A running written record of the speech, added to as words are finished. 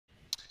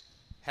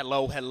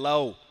Hello,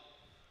 hello.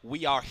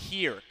 We are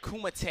here,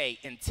 Kumite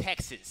in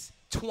Texas,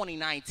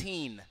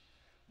 2019.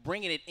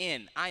 Bringing it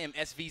in. I am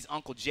SV's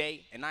Uncle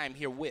Jay, and I am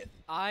here with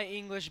I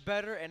English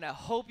better, and I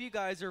hope you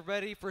guys are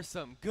ready for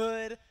some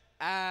good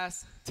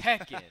ass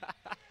Tekken.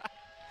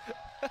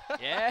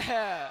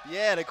 Yeah.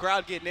 Yeah, the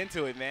crowd getting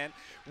into it, man.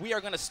 We are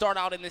going to start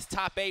out in this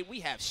top 8. We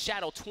have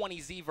Shadow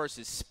 20Z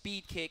versus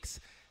Speed Kicks.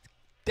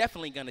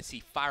 Definitely going to see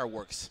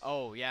fireworks.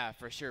 Oh, yeah,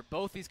 for sure.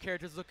 Both these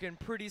characters looking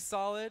pretty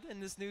solid in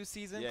this new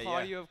season. Yeah,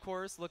 Claudio, of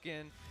course,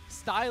 looking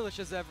stylish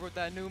as ever with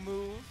that new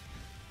move.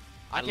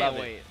 I love can't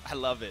wait. I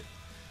love it.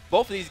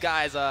 Both of these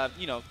guys,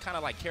 you know, kind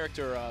of like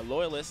character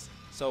loyalists,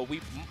 so we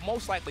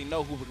most likely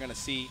know who we're going to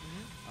see.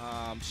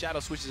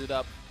 Shadow switches it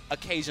up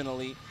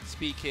occasionally.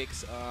 Speed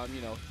Kicks, you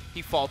know,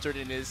 he faltered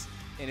in his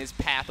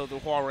path of the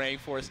Huarang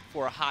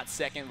for a hot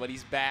second, but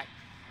he's back.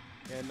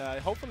 And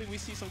hopefully we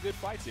see some good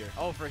fights here.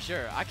 Oh, for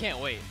sure. I can't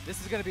wait. This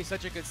is going to be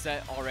such a good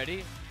set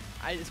already.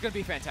 It's going to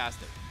be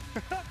fantastic.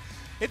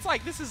 It's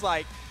like, this is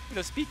like, you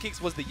know, Speed Kicks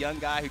was the young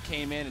guy who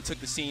came in and took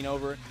the scene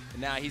over,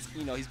 and now he's,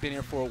 you know, he's been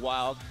here for a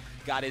while,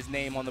 got his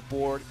name on the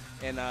board,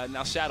 and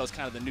now Shadow's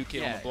kind of the new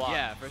kid on the block.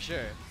 Yeah, for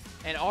sure.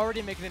 And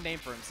already making a name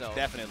for himself.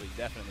 Definitely,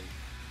 definitely.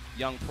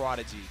 Young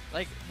prodigy.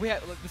 Like, we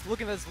have,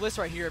 looking at this list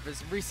right here of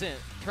his recent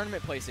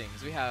tournament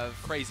placings, we have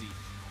Crazy.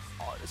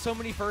 so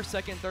many first,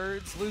 second,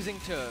 thirds, losing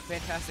to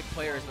fantastic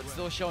players, but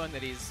still showing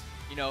that he's,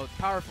 you know,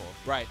 powerful.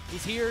 Right.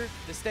 He's here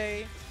to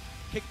stay,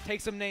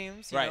 take some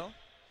names, you know.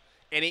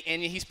 And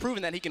he's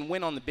proven that he can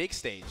win on the big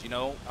stage. You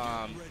know,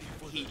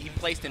 he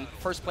placed in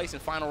first place in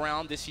final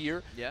round this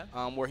year. Yeah.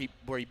 Where he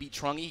beat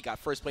Trungy. He got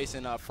first place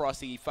in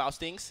Frosty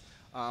Faustings,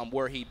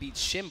 where he beat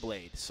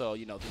Shinblade. So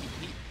you know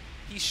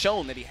he's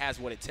shown that he has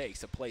what it takes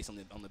to place on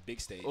the big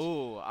stage.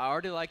 Ooh, I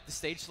already like the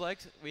stage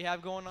select we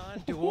have going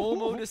on.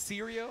 Duomo de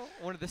Sirio,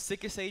 one of the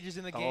sickest stages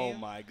in the game. Oh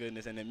my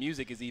goodness, and the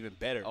music is even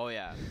better. Oh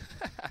yeah.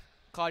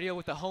 Claudio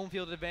with the home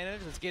field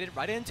advantage. Let's get it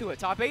right into it.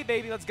 Top 8,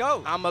 baby. Let's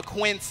go. I'm a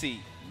Quincy.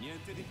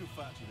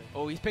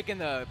 Oh, he's picking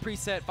the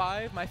preset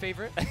 5, my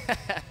favorite,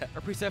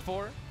 or preset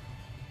 4.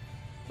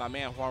 My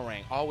man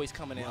Huarang always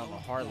coming in on the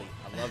Harley.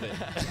 I love it.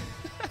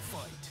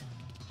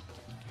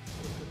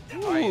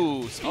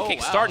 Ooh, Speed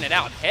Kick starting it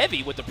out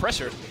heavy with the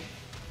pressure.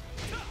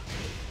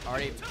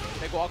 Already,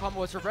 big wall combo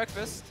was for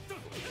breakfast.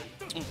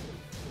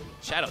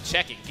 Shadow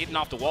checking, getting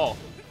off the wall.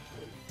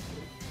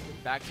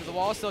 Back to the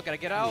wall, still gotta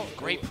get out.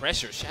 Great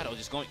pressure. Shadow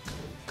just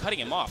cutting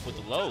him off with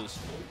the lows.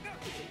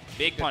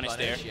 Big punish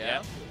there.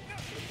 Yeah.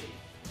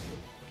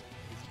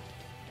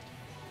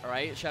 All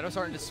right, Shadow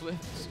starting to switch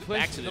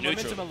the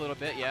momentum a little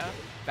bit, yeah.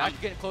 Back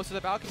to getting close to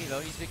the balcony,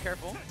 though. Needs to be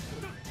careful.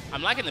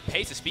 I'm liking the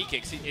pace of Speed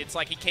Kicks. It's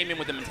like he came in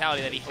with the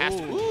mentality that he has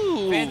to.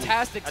 Ooh,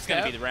 fantastic That's step.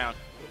 going to be the round.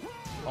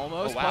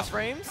 Almost. Plus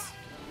frames.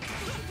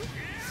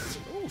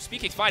 Ooh,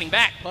 Speed Kicks fighting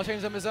back. Plus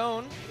frames of his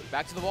own.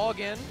 Back to the wall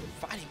again.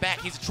 Fighting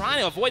back. He's trying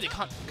to avoid the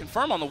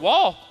confirm on the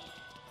wall.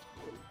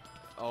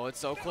 Oh, it's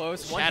so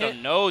close. Shadow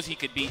knows he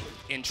could be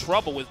in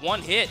trouble with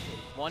one hit.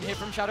 One hit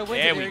from Shadow wins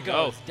it. There There we he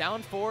go. goes.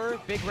 Down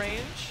 4, big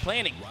range.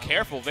 Playing it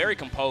careful, very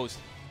composed.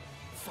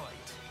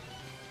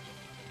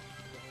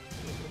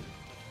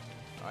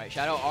 All right,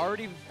 Shadow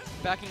already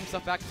backing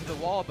himself back to the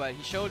wall, but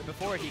he showed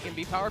before he can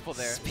be powerful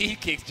there.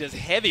 Speed Kicks just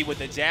heavy with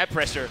the jab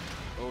pressure.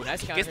 Oh,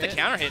 nice counter Gets the hit.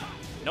 counter hit.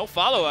 No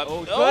follow-up.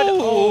 Oh, good.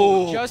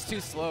 Oh, just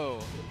too slow.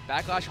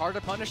 Backlash hard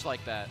to punish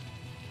like that.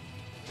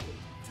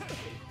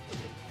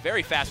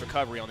 Very fast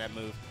recovery on that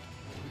move.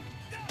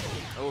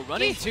 Oh,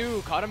 running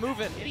 2, caught him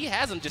moving. And he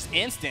has him just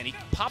instant. He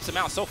pops him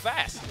out so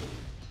fast.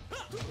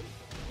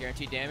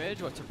 Guaranteed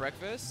damage. What's for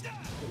breakfast?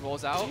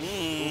 Rolls out.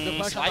 Good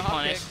punch Slight on the hop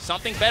punish. kick.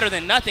 Something better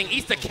than nothing.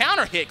 Eats the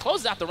counter hit.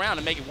 Closes out the round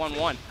to make it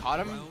 1-1.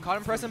 Caught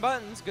him pressing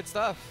buttons. Good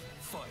stuff.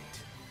 All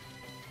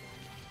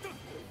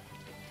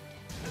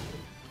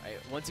right,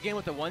 once again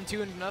with the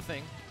 1-2 and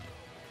nothing.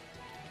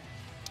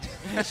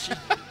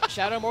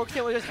 Shadow more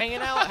content with just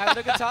hanging out, having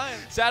a good time.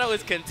 Shadow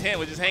is content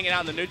with just hanging out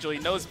in the neutral. He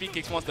knows Speed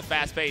Kicks wants the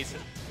fast pace.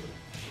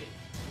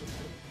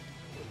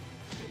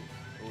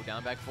 Ooh,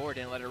 down back 4,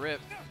 didn't let it rip.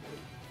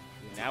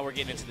 Now we're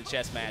getting into the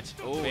chess match.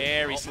 Ooh.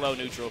 Very slow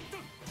neutral.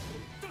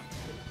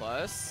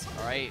 Plus,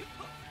 all right.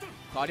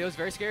 Claudio's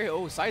very scary.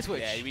 Oh, side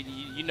switch. Yeah,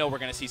 you know we're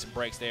going to see some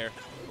breaks there.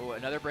 Oh,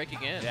 another break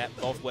again. Yeah,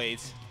 both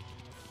ways.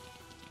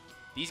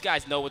 These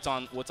guys know what's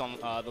on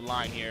the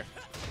line here.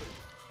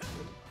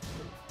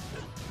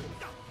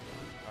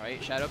 All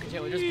right, Shadow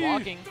continually just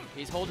blocking.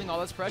 He's holding all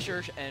this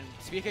pressure, and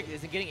Speed Kick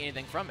isn't getting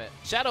anything from it.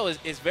 Shadow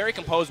is very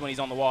composed when he's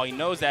on the wall. He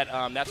knows that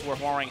that's where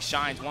Huarang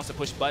shines, wants to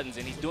push buttons,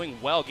 and he's doing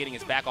well getting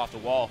his back off the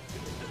wall.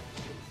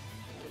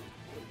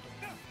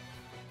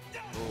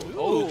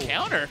 Ooh,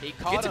 counter. He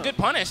caught Gets him. a good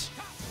punish.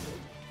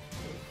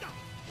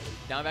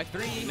 Down back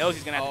 3. He knows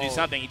he's going to have to do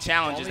something. He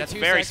challenges. Only That's 2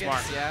 very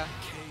seconds, smart. Yeah.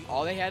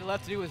 All they had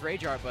left to do was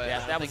Rage Art, but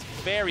Yeah, that was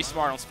very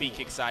smart on Speed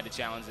Kick's side to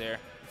challenge there.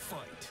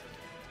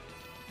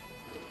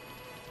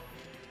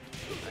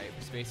 All right,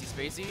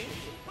 spacey.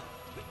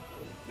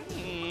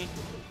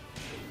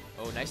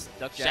 Oh, nice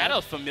duck jab.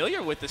 Shadow's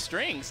familiar with the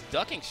strings.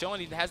 Ducking, showing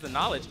he has the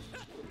knowledge.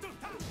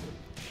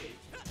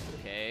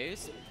 Okay, Okay.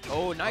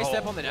 Oh, nice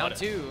step on the down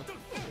two.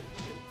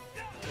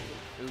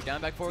 Ooh,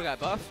 down back four got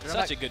buffed.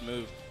 Such a good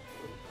move.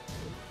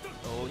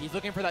 Oh, he's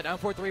looking for that down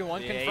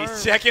 4-3-1 Yeah, confirmed.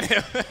 he's checking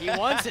him. He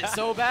wants it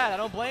so bad. I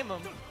don't blame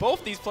him.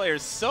 Both these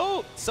players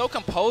so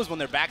composed when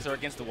their backs are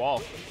against the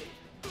wall.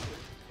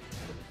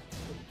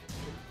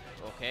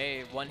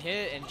 Okay, one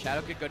hit and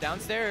Shadow could go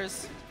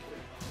downstairs.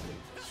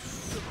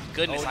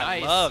 Goodness,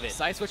 nice. I love it.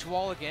 Side switch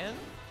wall again.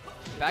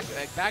 Back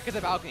at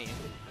the balcony.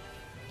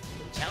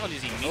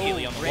 Challenges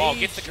immediately on the wall.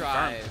 Gets the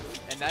confirm.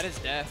 And that is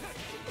death.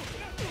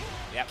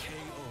 Yep.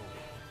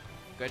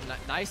 Good,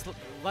 nice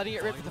letting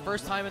it rip for the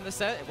first time in the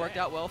set. It worked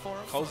out well for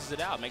him. Closes it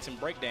out, makes him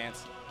break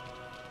dance.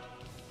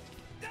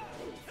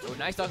 Oh,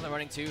 nice dodge on the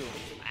running too.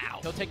 Wow.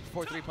 He'll take the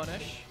 4-3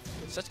 punish.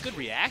 Such good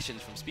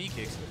reactions from speed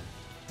kicks.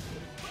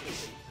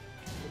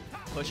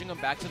 Pushing him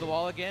back to the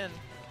wall again.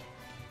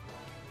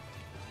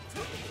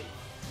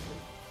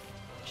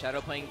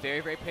 Shadow playing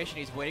very, very patient.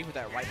 He's waiting for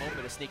that right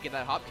moment to sneak in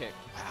that hop kick.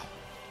 Wow.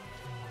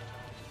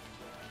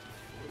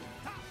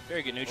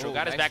 Very good neutral. Oh,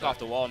 Got his back off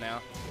the wall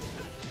now.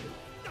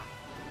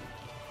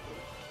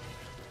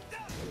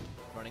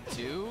 Running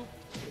two.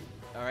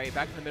 All right,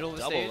 back in the middle of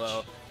the Double stage.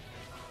 low.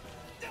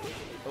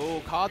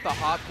 Oh, caught the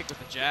hop kick with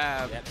the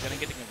jab. Yep, gonna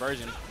get the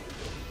conversion.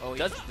 Oh,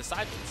 Does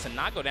decide to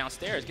not go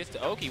downstairs. Gets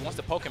to Oki. Wants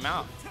to poke him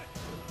out.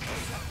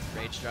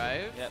 Rage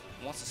drive. Yep,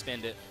 wants to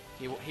spend it.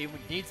 He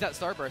needs that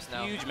starburst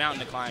now. Huge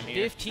mountain to climb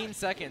here. 15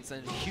 seconds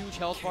and huge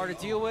health bar to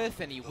deal with,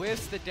 and he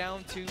whiffs the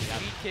down two.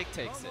 Speed kick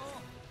takes it.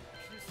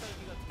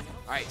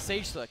 All right,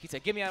 Sage Slick. He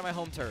said, "Get me out of my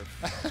home turf.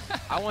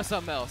 I want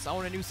something else. I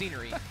want a new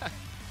scenery."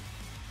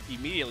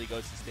 Immediately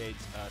goes to stage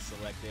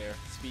select there.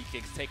 Speed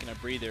kicks taking a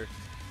breather.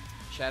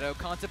 Shadow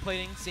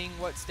contemplating, seeing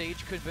what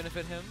stage could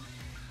benefit him.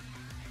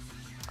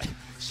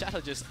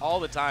 Shadow just all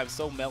the time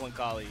so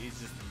melancholy. He's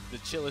just the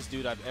chillest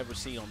dude I've ever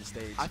seen on the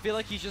stage. I feel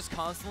like he's just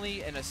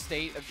constantly in a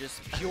state of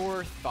just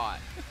pure thought.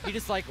 He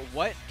just like,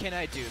 what can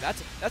I do?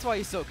 That's why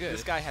he's so good.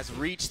 This guy has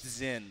reached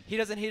Zen. He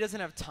doesn't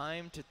have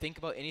time to think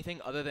about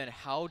anything other than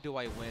how do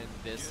I win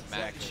this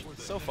match.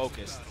 So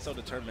focused, so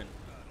determined.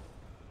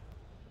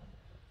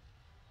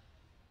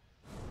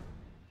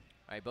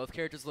 All right,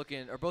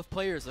 both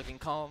players looking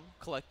calm,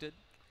 collected,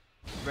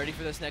 ready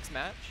for this next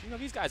match. You know,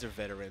 these guys are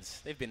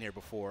veterans. They've been here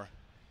before.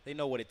 They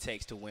know what it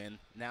takes to win.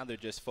 Now they're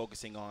just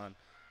focusing on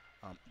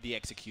the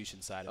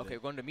execution side of it. Okay,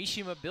 we're going to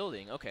Mishima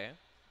Building. Okay.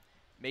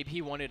 Maybe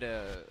he wanted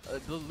a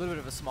little bit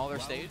of a smaller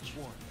stage.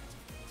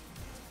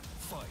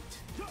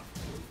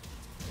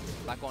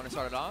 Back one to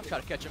start it off. Try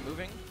to catch him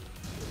moving.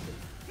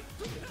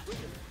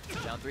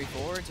 Down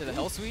 3-4 into the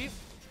Hell Sweep.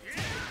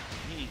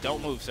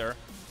 Don't move, sir.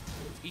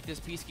 Eat this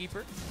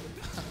Peacekeeper.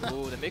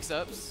 Ooh, the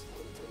mix-ups.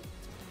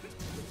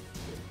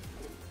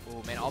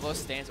 Oh, man, all those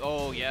stands.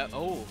 Oh, yeah.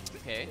 Oh,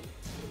 okay.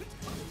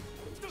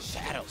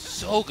 Shadow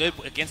so good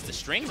against the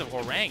strings of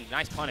Horang.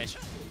 Nice punish.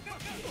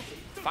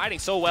 Fighting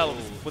so well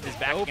with his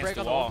back against break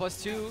the on wall. the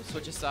 1+2.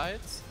 Switches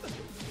sides.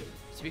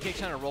 Speed kick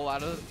trying to roll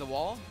out of the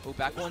wall. Oh,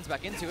 back one's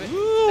back into it.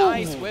 Ooh,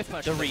 nice whiff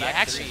punch. the from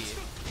reaction. back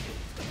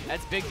three.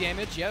 That's big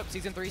damage. Yep,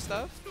 Season 3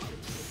 stuff.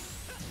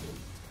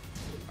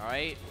 All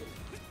right.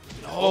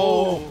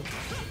 Oh.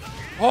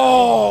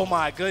 Oh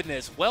my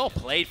goodness. Well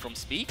played from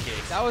Speed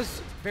Kicks. That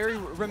was very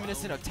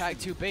reminiscent of Tag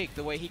 2 Bake,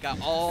 the way he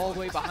got all the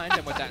way behind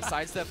him with that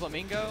sidestep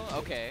flamingo.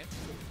 Okay.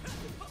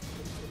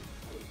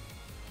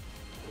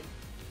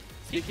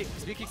 Speed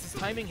Kicks is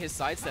timing his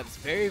sidesteps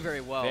very, very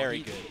well.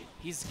 Very good.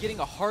 He's getting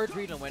a hard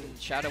read on when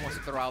Shadow wants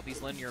to throw out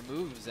these linear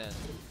moves, and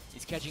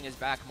he's catching his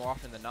back more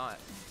often than not.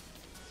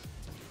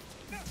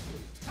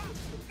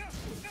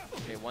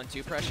 Okay,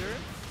 1-2 pressure.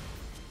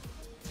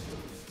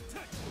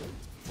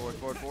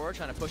 Forward,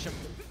 trying to push him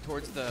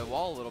towards the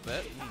wall a little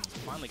bit.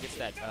 Finally gets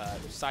that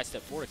side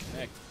step 4 to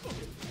connect.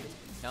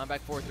 Down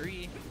back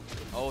 4-3.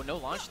 Oh, no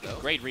launch though.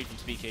 Great read from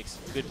Speed Kicks.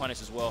 Good punish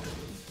as well.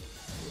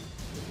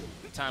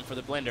 Time for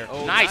the blender.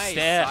 Oh, nice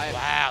step.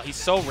 Wow, he's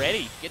so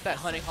ready. Get that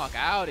Hunting Hawk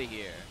out of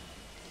here.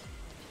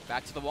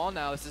 Back to the wall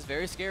now. This is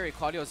very scary.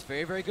 Claudio's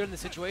very, very good in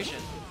this situation.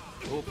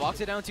 Oh,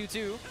 blocks it down 2-2.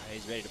 Yeah,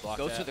 he's ready to block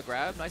Goes that. to the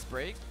grab. Nice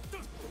break.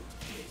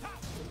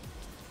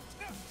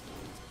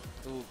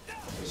 Ooh.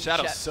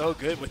 Shadow's so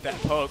good with that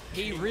poke.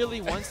 He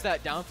really wants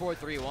that down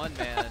 4-3-1,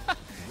 man.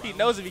 He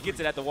knows if he gets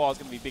it at the wall, it's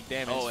going to be big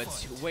damage. Oh,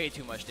 it's way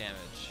too much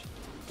damage.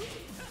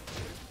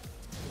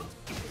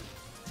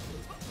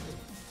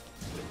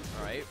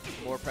 All right,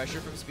 more pressure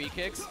from Speed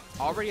Kicks.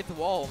 Already at the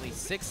wall, only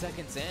 6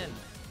 seconds in.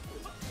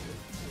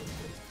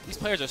 These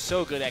players are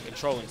so good at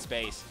controlling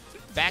space.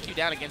 Back you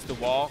down against the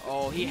wall.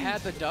 Oh, he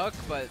had the duck,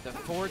 but the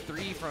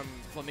 4-3 from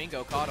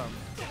Flamingo caught him.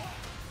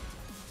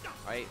 All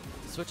right,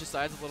 switches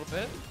sides a little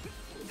bit.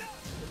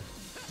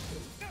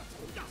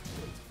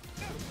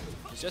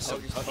 Just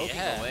so poking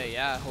away.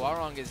 Yeah,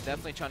 Huarong is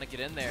definitely trying to get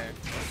in there.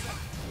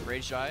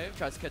 Rage drive,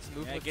 tries to catch the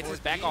movement. Gets his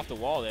back off the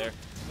wall there.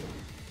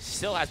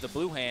 Still has the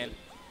blue hand.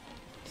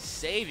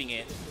 Saving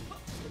it.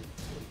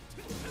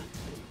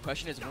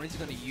 Question is, when is he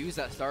going to use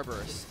that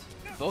starburst?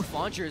 Both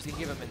launchers can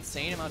give him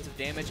insane amounts of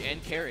damage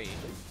and carry.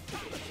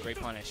 Great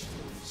punish.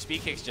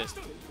 Speed Kicks just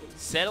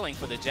settling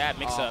for the jab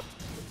mix-up.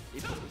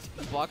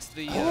 He blocks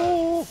the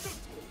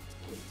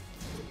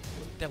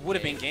that would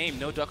have been game.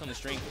 No duck on the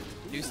string.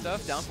 new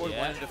stuff. Down forward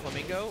one into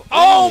Flamingo.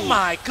 Oh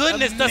my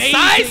goodness, the Amazing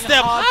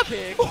sidestep hop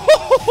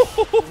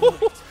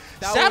hop kick.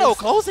 Shadow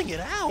closing it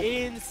out.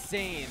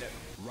 Insane.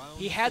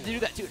 He had to do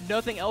that too.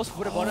 Nothing else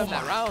would have won him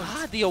that round.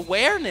 God, the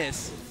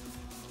awareness.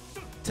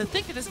 To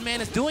think that this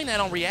man is doing that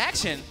on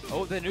reaction.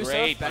 Oh, the new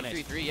Great stuff, back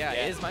punish. 3-3, yeah,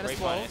 it is great -12.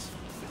 punish.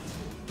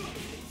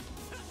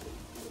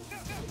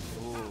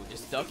 Ooh,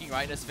 just ducking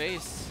right in his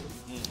face.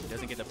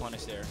 Doesn't get the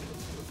punish there.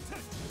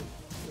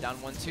 Down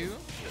 1-2.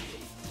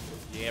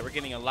 Yeah, we're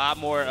getting a lot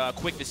more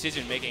quick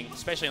decision making,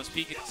 especially on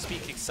speed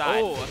kick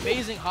side. Oh,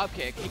 amazing hop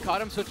kick. He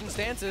caught him switching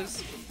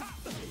stances.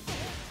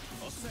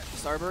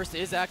 Starburst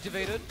is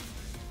activated.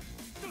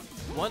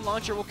 One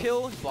launcher will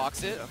kill. He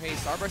blocks it. Okay,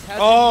 Starburst has.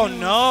 Oh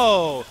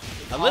no!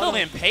 A little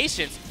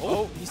impatience.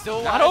 Oh, he's still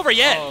alive. Not over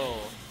yet. Oh.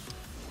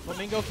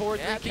 Flamingo forward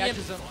Yeah, three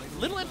catches him.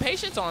 little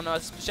impatience on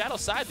Shadow's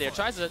side there.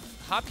 Tries a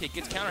hop kick,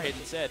 gets counter hit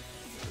instead.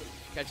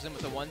 Catches him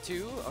with a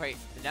 1-2. All right,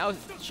 now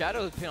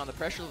Shadow is putting on the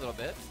pressure a little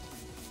bit.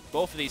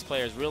 Both of these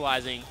players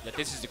realizing that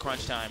this is the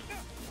crunch time.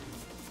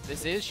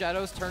 This is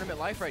Shadow's tournament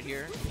life right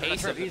here.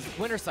 Pace of He's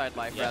winner side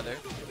life, Yeah. rather.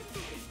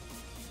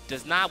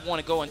 Does not want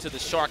to go into the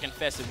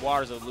shark-infested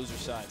waters of the loser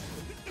side.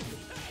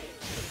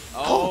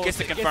 Oh, gets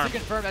to confirm. Gets to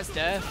confirm as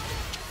death.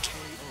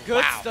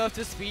 Good Wow. stuff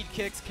to speed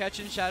kicks,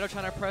 catching Shadow,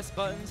 trying to press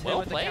buttons, hit Well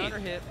with the played. counter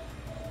hit.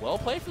 Well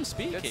played from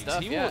speed Good kicks.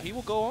 stuff, yeah. He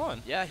will go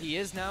on. Yeah, he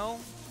is now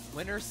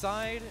winner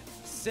side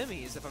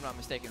semis, if I'm not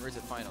mistaken, or is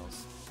it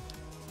finals?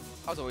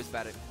 I was always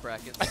bad at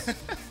brackets.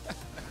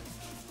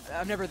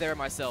 I'm never there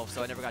myself,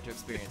 so I never got to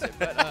experience it.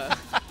 But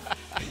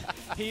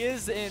he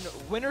is in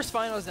winners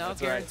finals now,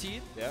 That's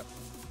guaranteed. Right. Yep.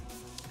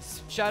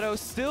 Shadow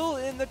still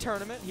in the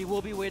tournament. He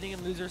will be waiting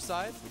in loser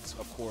side.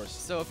 Of course.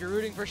 So if you're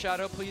rooting for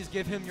Shadow, please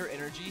give him your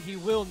energy. He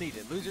will need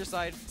it. Loser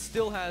side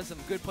still has some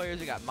good players.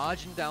 We got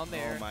Majin down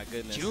there. Oh my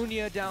goodness.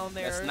 Junia down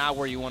there. That's not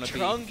where you want to be.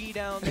 Trungi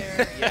down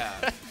there.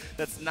 Yeah.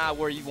 That's not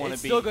where you want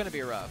It's to be. still going to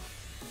be rough.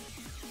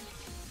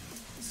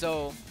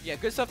 So, yeah,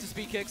 good stuff to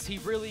speed kicks. He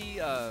really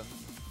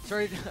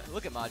started.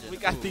 Look at Majin. We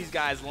got Ooh. these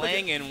guys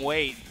laying in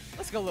wait.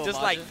 Let's go, little Just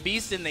Majin. like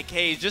beasts in the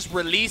cage. Just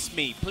release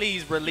me.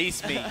 Please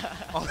release me.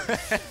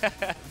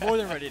 More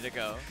than ready to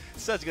go.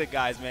 Such good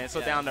guys, man. So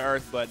Yeah. down to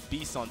earth, but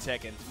beasts on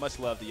Tekken. Much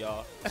love to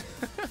y'all.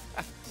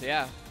 So,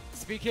 yeah,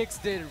 speed kicks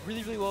did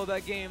really, really well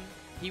that game.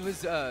 He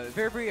was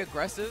very, very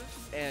aggressive,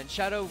 and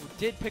Shadow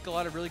did pick a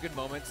lot of really good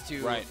moments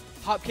to Right.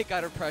 hop kick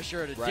out of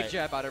pressure, to Right. dig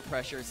jab out of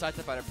pressure, side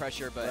step out of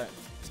pressure, but Right.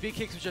 speed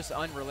kicks was just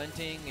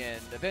unrelenting,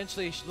 and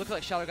eventually it looked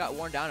like Shadow got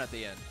worn down at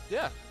the end.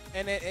 Yeah,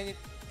 and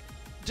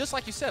just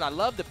like you said, I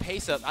love the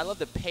pace.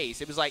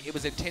 It was like it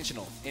was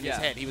intentional in his Yeah.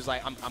 head. He was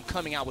like, I'm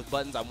coming out with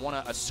buttons. I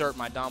want to assert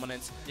my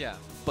dominance. Yeah.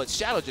 But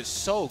Shadow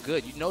just so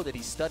good. You know that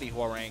he studied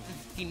Hwoarang.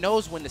 He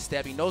knows when to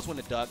step. He knows when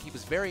to duck. He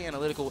was very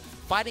analytical,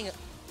 fighting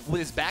with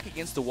his back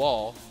against the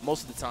wall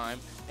most of the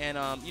time. And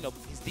you know,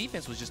 his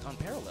defense was just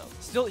unparalleled.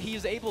 Still, he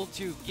was able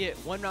to get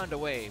one round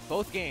away,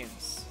 both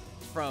games,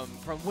 from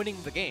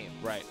winning the game.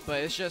 Right.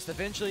 But it's just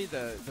eventually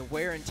the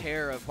wear and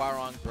tear of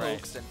Hwoarang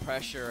pokes and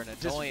pressure and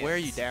Just annoyance. wear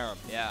you down.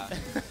 Yeah.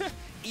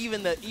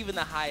 even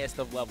the highest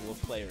of level of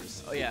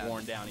players Oh, yeah. get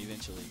worn down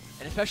eventually.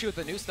 And especially with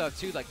the new stuff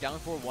too, like down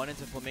 4-1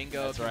 into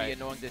Flamingo That's can be right.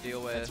 annoying to deal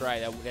with. That's right.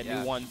 That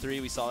Yeah. new 1-3,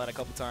 we saw that a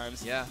couple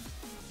times. Yeah.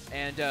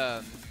 And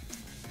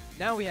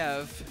now we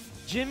have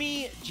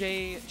Jimmy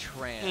J.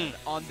 Tran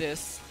on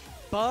this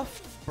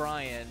buffed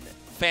Brian.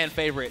 Fan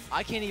favorite.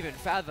 I can't even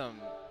fathom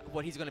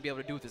what he's going to be able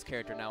to do with this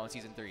character now in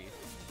Season 3.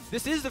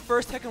 This is the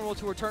first Tekken World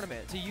Tour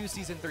tournament to use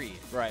Season 3.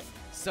 Right.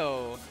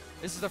 So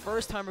this is the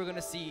first time we're going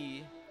to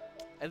see,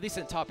 at least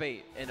in top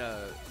 8, in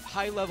a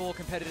high-level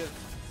competitive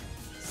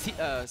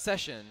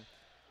session,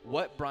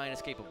 what Brian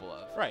is capable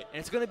of. Right. And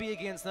it's going to be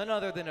against none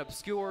other than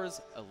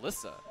Obscure's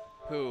Alyssa,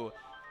 who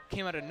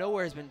came out of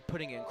nowhere, has been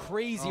putting in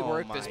crazy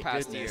work this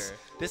past year.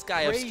 This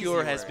guy Crazy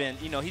Obscure has work. been,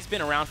 you know, he's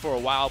been around for a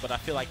while, but I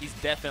feel like he's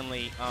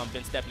definitely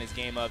been stepping his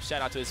game up.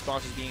 Shout out to his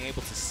sponsors being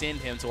able to send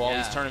him to all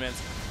these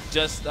tournaments.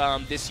 Just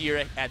this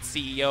year at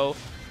CEO,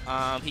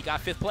 he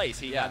got 5th place.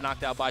 He got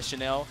knocked out by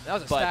Chanel. That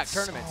was a stacked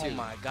tournament, too. Oh,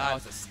 my God. That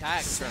was a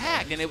stacked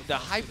tournament. And the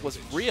hype was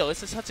real.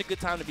 This is such a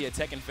good time to be a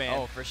Tekken fan.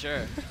 Oh, for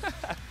sure.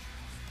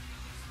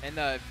 And,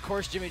 of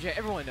course, Jimmy J.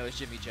 Everyone knows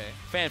Jimmy J.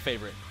 Fan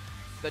favorite.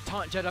 The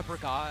Taunt Jet Upper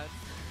God.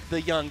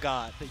 The young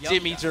god. The young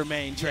Jimmy god.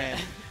 Jermaine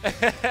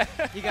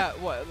Tran. He got,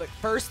 what, like,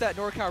 first at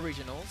NorCal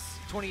Regionals,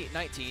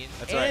 2019,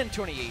 That's and right.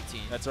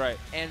 2018. That's right.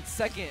 And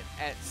second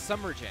at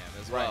Summer Jam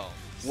as Right. well.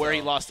 Where he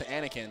So- lost to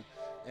Anakin.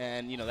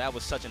 And, you know, that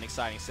was such an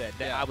exciting set.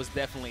 That Yeah. I was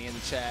definitely in the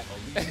chat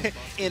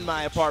in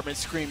my apartment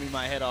screaming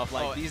my head off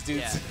like Oh, these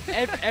dudes.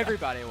 Yeah.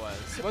 Everybody was.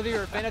 Whether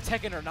you're a fan of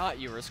Tekken or not,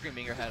 you were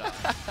screaming your head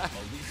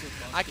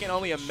off. I can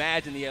only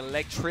imagine the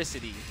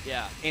electricity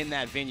Yeah. in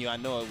that venue. I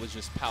know it was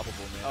just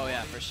palpable, man. Oh,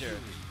 yeah, for sure.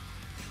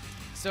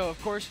 So, of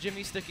course,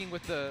 Jimmy's sticking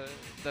with the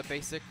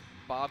basic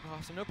Bob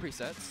costume, no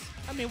presets.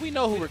 I mean, we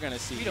know who we're going to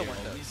see We here. don't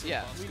want those.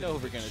 Yeah. We know who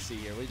we're going to see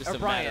here. We just Or a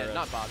Brian, matter of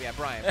not Bob. Yeah,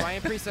 Brian.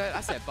 Brian preset.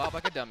 I said Bob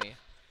like a dummy.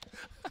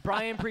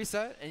 Brian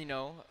preset, and, you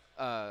know,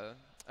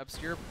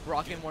 Obscure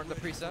rocking one of the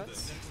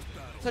presets.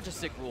 Such a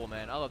sick rule,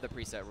 man. I love the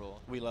preset rule.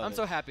 We love it. I'm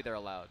so happy they're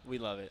allowed. We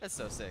love it. That's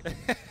so sick.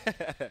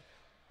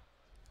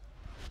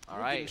 All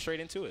We're right. getting straight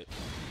into it.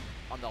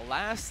 On the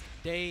last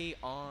day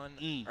on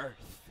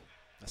Earth.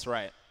 That's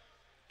right.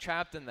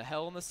 Trapped in the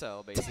hell in the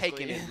cell, basically.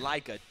 Taking it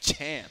like a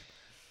champ.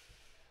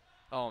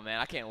 Oh man,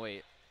 I can't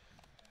wait.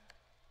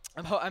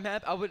 I'm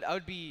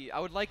happy. I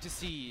would like to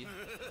see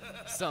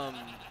some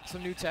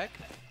new tech,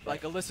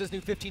 like Alyssa's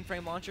new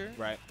 15-frame launcher.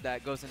 Right.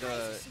 That goes into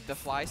the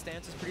fly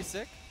stance is pretty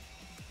sick.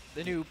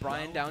 The new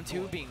Brian down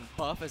 2 being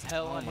buff as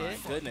hell on hit.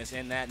 Goodness,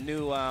 and that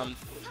new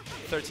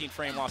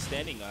 13-frame while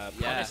standing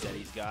punish that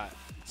he's got.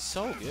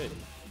 So good.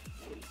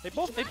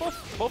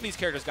 Both these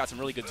characters got some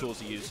really good tools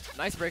to use.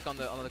 Nice break on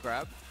the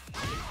grab.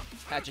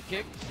 Hatchet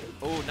kick.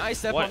 Oh, nice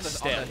step What on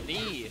the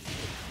knee.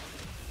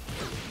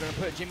 Gonna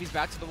put Jimmy's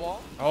back to the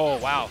wall. Oh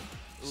wow.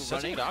 Ooh, Such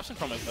running. a good option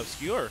from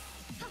Obscure.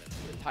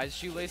 Ties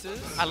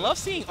shoelaces. I love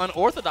seeing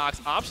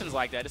unorthodox options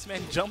like that. This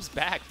man jumps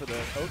back for the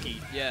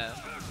Oki. Yeah.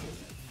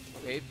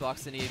 Okay,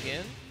 blocks the knee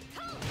again.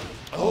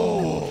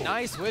 Oh.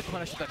 Nice whip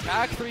punish with a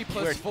back 3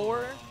 plus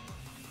 4.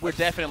 We're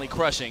definitely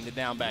crushing the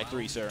down back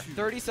 3, sir.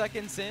 30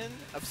 seconds in,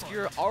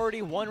 Obscure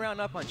already 1 round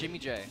up on Jimmy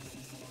J.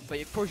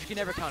 But of course you can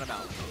never count him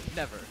out.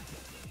 Never.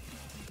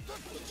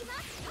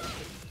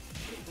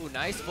 Ooh,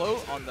 nice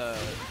float on the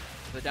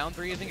down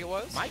 3, I think it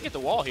was. Might get the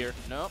wall here.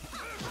 Nope.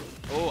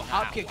 Oh,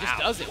 hop kick just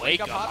does it.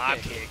 Wake up up hop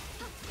kick.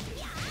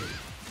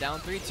 Down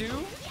 3-2.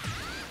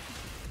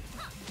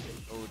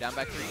 Oh, down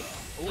back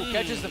 3. Ooh,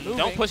 catches the moving.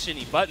 Don't push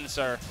any buttons,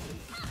 sir.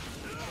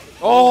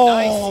 Oh,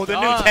 nice. The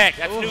new tech.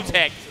 That's new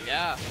tech.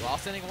 Yeah, while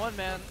standing 1,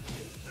 man.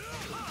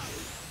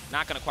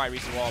 Not going to quite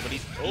reach the wall, but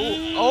he's...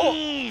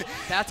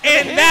 That's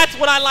and hit. that's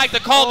what I like to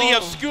call the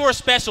Obscure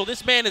special.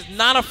 This man is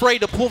not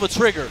afraid to pull the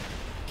trigger.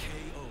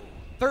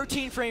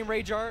 13-frame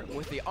rage art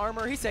with the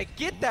armor. He said,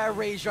 get that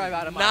rage drive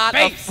out of my Not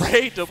face.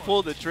 afraid to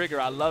pull the trigger.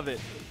 I love it.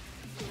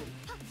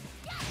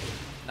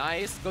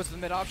 Nice. Goes to the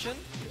mid option.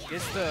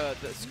 Gets the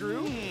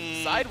screw.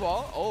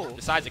 Sidewall. Oh.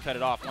 Decides to cut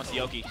it off once the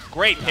Oki.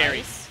 Great parry.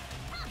 Nice.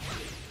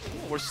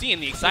 We're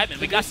seeing the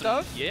excitement. The We got good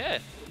some, stuff? Yeah.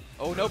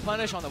 Oh, no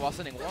punish on the while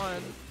sending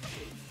 1.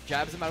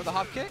 Jabs him out of the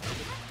hop kick.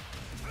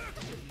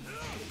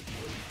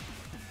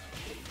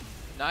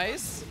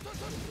 Nice.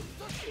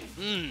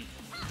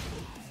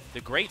 The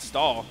great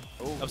stall.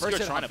 Obscure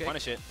first trying hit to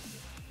punish it.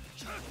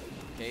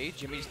 Okay,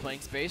 Jimmy's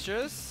playing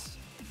spacious.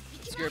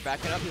 Obscure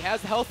backing up. He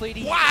has the health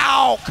lady.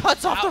 Wow!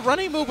 Cuts off the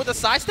running move with a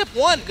sidestep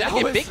 1. Gonna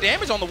get was big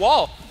damage on the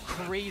wall.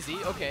 Crazy.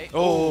 Okay.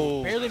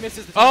 Oh. Barely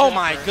misses the Oh touchdown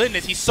my first.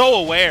 goodness, he's so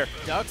aware.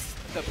 Ducks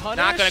the punish.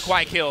 Not gonna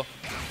quite kill.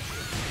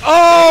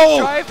 Oh!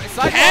 Drive,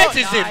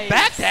 Catches nice. it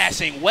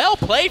backdashing. Well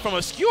played from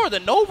Obscure. The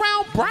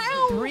no-round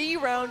Brown. 3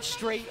 rounds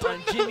straight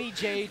on Jimmy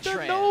J. The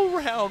Tran.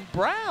 no-round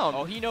Brown.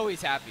 Oh, he know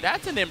he's happy.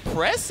 That's an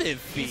impressive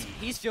feat.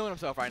 He's feeling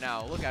himself right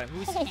now. Look at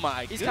him. Oh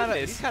my He's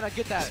goodness. kind of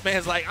get that. This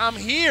man's like, I'm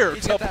here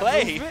He's to got that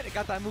play. movement.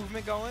 Got that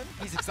movement going.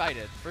 He's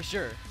excited for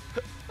sure.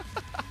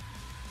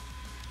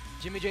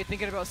 Jimmy J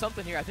thinking about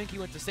something here. I think he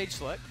went to stage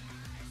select.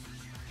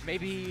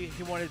 Maybe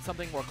he wanted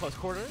something more close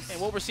quarters.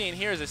 And what we're seeing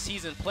here is a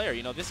seasoned player.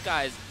 You know, this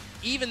guy's,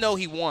 even though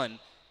he won,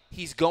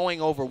 he's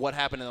going over what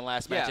happened in the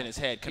last match in his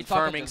head,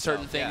 confirming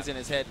certain things in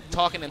his head,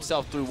 talking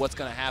himself through what's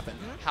going to happen,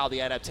 how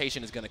the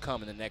adaptation is going to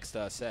come in the next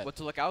set. What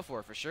to look out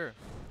for sure.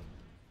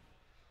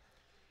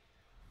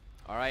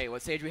 All right,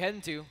 what stage we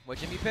heading to? What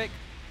Jimmy pick?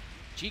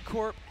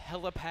 G-Corp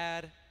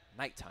Helipad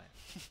Nighttime.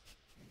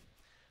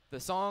 The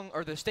song,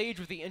 or the stage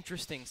with the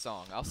interesting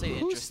song. I'll say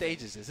Whose interesting. stage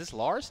is this? Is this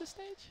Lars'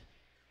 stage?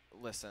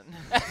 Listen,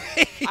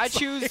 I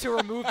choose to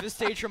remove this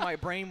stage from my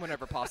brain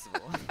whenever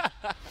possible.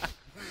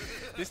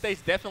 This stage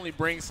definitely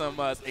brings some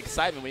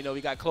excitement. We know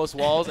we got close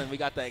walls and we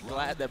got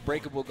that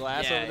breakable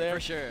glass over there. For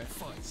sure.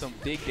 Some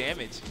big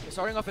damage.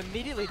 Starting off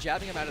immediately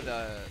jabbing him out of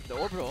the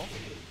orbital.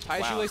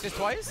 Tie shoelaces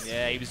twice.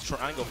 Yeah, he was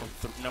trying to go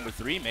from number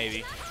 3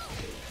 maybe.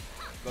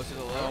 Goes to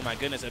the low. Oh my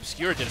goodness,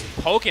 Obscure just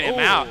poking him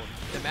out.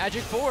 The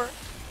magic 4.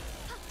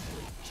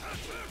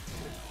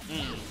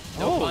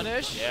 No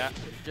punish. Yeah.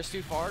 Just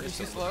too far, just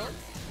too slow.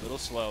 A little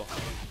slow.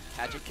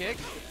 Hatchet kick.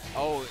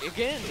 Oh,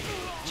 again.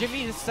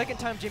 Jimmy, the second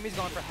time Jimmy's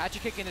gone for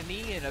hatchet kick in the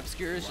knee, and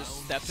Obscure's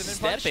just stepped him and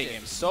punched Stepping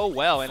him so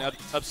well, and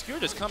Obscure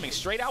just coming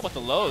straight out with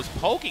the lows,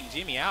 poking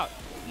Jimmy out,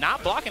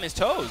 not blocking his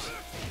toes.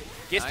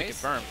 Gets to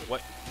confirm.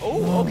 What?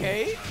 Oh,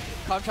 okay.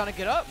 Caught him trying to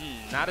get up.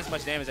 Not as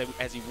much damage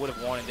as he would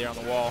have wanted there on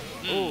the wall.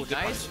 Oh,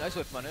 nice. Nice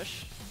whip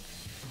punish.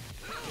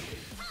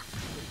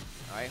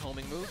 All right,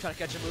 homing move, trying to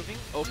catch him moving.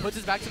 Oh, puts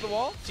his back to the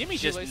wall.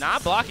 Jimmy's just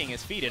not blocking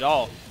his feet at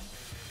all.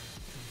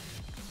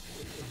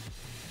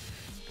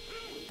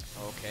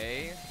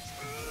 Okay.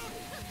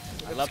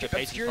 I love the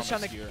patience from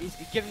Obscure's Obscure. he's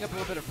giving up a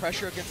little bit of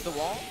pressure against the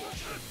wall.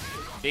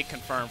 Big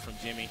confirm from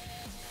Jimmy.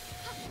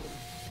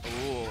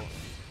 Ooh.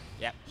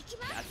 Yep.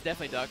 That's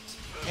definitely ducked.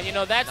 And you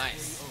know,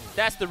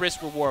 that's the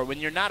risk reward. When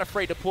you're not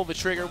afraid to pull the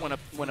trigger,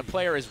 when a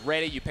player is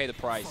ready, you pay the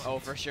price. Oh,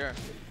 for sure.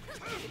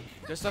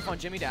 There's stuff on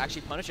Jimmy to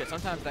actually punish it.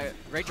 Sometimes that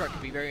rage art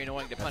can be very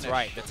annoying to punish. That's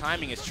right. The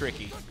timing is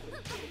tricky.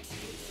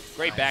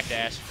 Great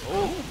backdash.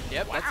 Oh,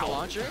 yep, that's the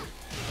launcher.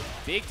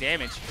 Big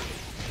damage.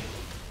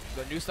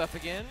 Got new stuff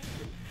again.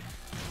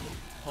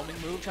 Homing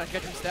move, trying to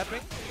catch him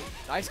stepping.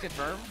 Nice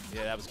confirm.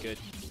 Yeah, that was good.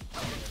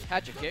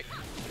 Hatchet kick.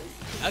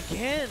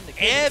 Again.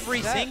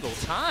 Every single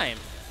time.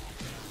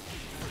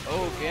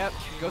 Oh, yep.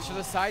 Goes for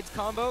the sides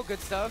combo. Good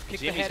stuff.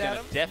 Kick the head at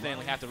him.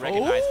 Definitely have to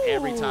recognize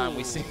every time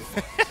we see.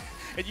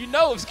 And you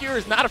know Obscure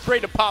is not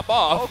afraid to pop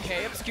off.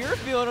 Okay, Obscure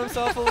feeling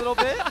himself a little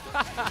bit.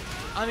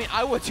 I mean,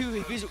 I would too.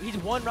 If he's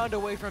one round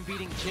away from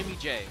beating Jimmy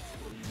J.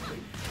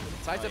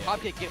 Sides up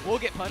hop kick will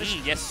get punished.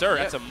 Yes, sir.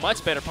 Yep. That's a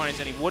much better punish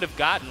than he would have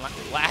gotten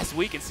last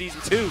week in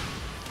Season 2.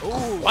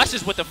 Ooh. Watch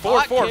this with the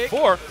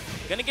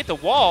 4-4-4. Gonna get the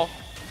wall.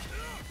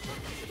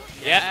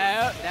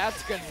 Yeah,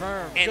 that's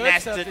confirmed. And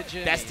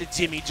Good that's the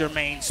Jimmy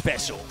Germain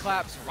special.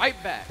 Claps right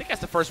back. I think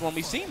that's the first one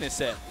we've seen this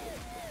set.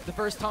 The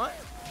first taunt?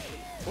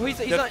 Well,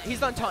 he's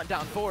done taunt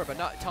down 4, but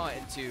not taunt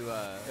into.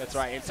 That's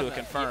right, into a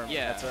confirm.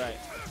 Yeah, that's right.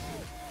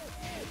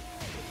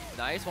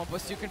 Nice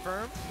 1+2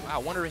 confirm. Wow, I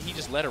wonder if he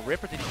just let her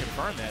rip or did he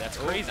confirm that? That's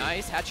crazy.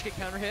 Nice hatch kick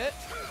counter hit.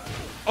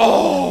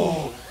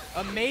 Oh!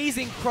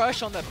 Amazing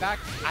crush on the back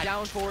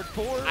down forward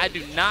 4. I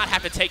do not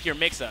have to take your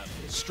mix up.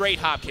 Straight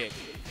hop kick.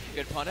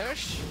 Good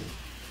punish.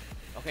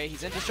 Okay,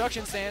 he's in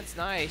destruction stance.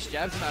 Nice.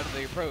 Jabs him out of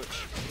the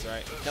approach. That's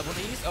right. Double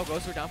knees. Oh,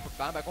 goes for down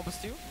back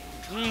 1+2.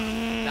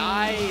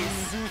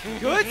 Nice.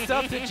 Good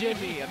stuff to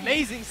Jimmy.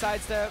 Amazing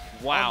sidestep.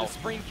 Wow. On the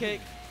spring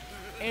kick.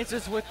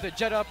 Answers with the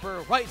jet upper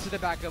right to the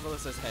back of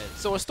Alyssa's head.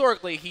 So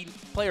historically,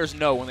 players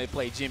know when they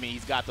play Jimmy,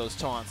 he's got those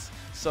taunts.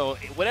 So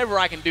whatever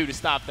I can do to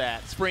stop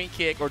that, spring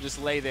kick or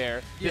just lay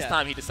there. This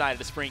time he decided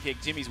to spring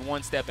kick. Jimmy's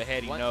one step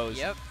ahead, he knows.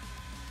 Yep.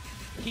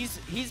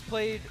 He's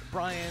played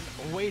Brian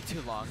way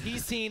too long.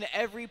 He's seen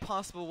every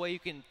possible way you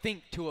can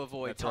think to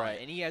avoid taunt, right.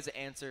 and he has an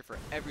answer for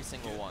every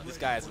single one. This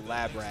guy is a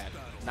lab rat.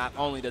 Not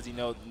only does he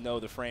know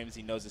the frames,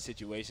 he knows the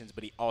situations,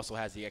 but he also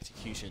has the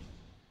execution.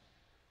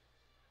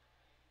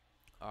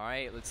 All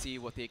right, let's see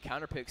what the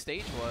counter pick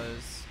stage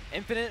was.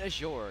 Infinite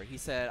Azure. He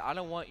said, I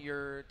don't want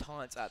your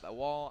taunts at the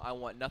wall. I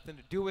want nothing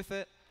to do with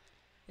it.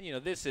 And, you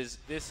know, this is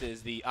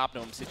the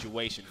optimum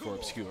situation for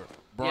Obscure.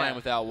 Brian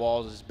without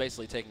walls is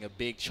basically taking a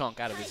big chunk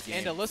out of this game.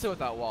 And Alyssa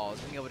without walls,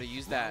 being able to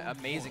use that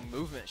amazing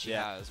movement she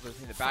has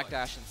between the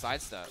backdash and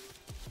sidestep.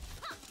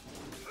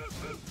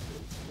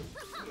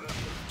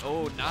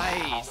 Oh,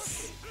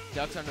 nice. Wow.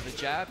 Ducks under the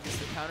jab, gets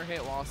the counter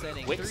hit while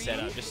standing Quick 3.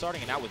 setup, just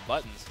starting it out with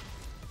buttons.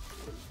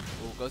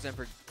 Ooh, goes in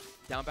for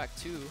down back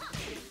 2.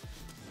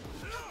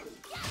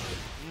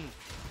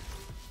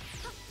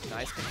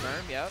 Nice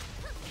confirm, yep.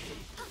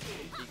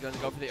 You gonna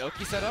go for the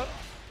Oki setup?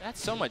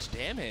 That's so much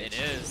damage. It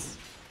is.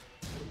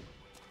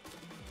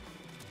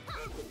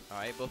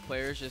 Alright, both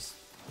players just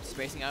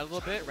spacing out a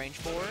little bit, range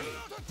 4.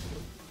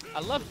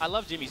 I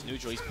love Jimmy's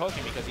neutral. He's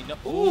poking because he knows.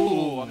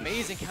 Ooh,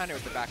 amazing counter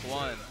with the back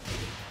 1.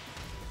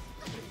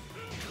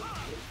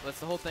 Lets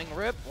the whole thing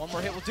rip. One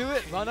more hit will do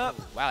it. Run up.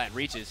 Wow, that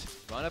reaches.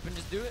 Run up and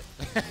just do it.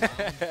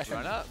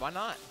 Run up. Why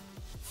not?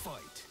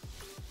 Fight.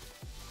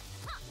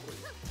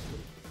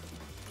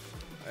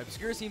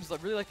 Obscure seems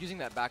really like using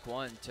that back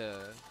 1 to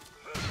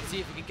see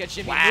if we can catch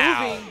Jimmy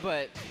moving,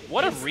 but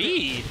what a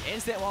read!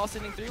 Instant wall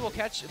sending 3 will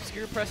catch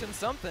Obscure pressing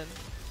something.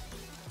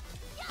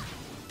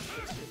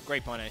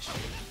 Great punish.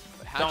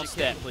 Don't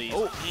step, please.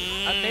 Oh,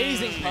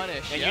 amazing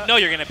punish. And you know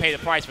you're going to pay the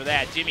price for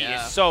that. Jimmy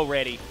is so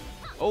ready.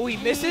 Oh, he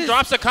misses.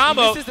 Drops a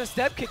combo. He misses the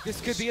step kick.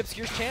 This could be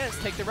Obscure's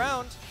chance. Take the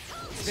round.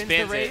 Spins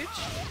the rage.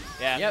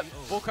 Yeah. Yep.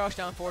 Full crouch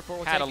down forward.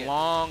 Will Had take a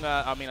long,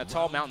 a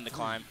tall mountain to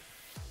climb.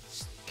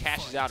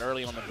 Cashes out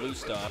early on the blue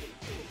stuff.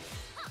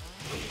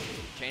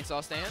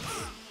 Chainsaw stance.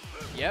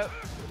 Yep.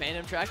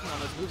 Phantom tracking on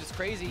those moves is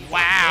crazy.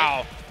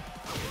 Wow.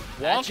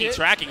 Wonky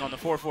tracking on the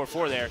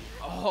 4-4-4 there.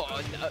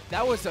 Oh,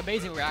 that was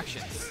amazing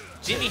reactions.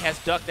 Jimmy has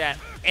ducked that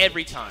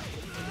every time.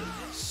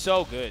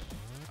 So good.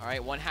 All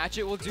right, one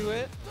hatchet will do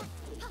it.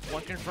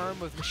 One confirm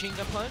with machine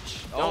gun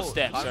punch. Don't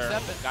step, sir.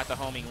 Stepping. Got the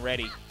homing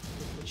ready.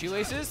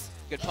 Shoelaces.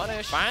 Good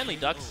punish. Finally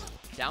ducks.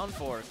 Down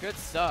 4. Good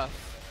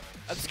stuff.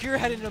 Obscure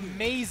had an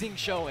amazing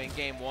showing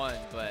game 1,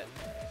 but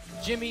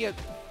Jimmy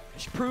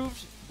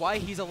proved why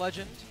he's a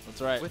legend.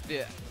 That's right. With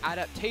the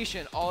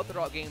adaptation all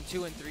throughout game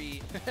 2 and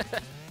 3.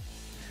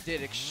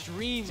 Did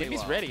extremely Jimmy's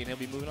well. ready, and he'll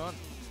be moving on.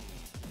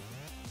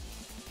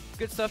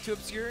 Good stuff to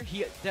Obscure. He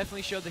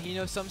definitely showed that he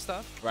knows some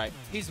stuff. Right.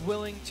 He's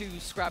willing to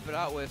scrap it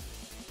out with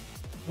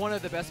one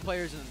of the best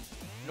players in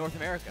North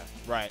America.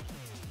 Right.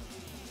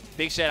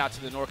 Big shout out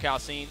to the NorCal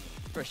scene.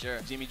 For sure.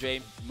 Jimmy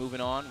J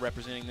moving on,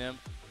 representing them.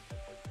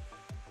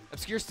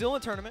 Obscure still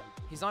in tournament.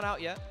 He's not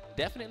out yet.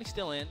 Definitely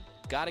still in.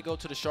 Got to go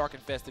to the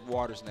shark-infested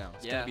waters now.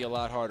 It's going to be a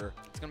lot harder.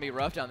 It's going to be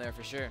rough down there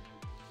for sure.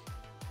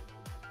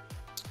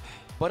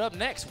 But up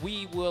next,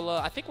 we will,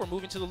 I think we're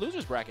moving to the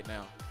losers bracket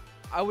now.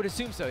 I would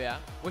assume so, yeah.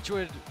 Which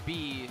would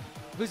be,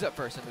 who's up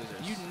first in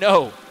losers?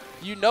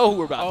 You know who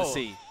we're about to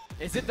see.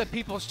 Is it the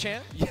People's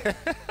Chant?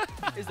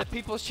 Is the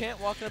People's Chant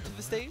walking up to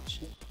the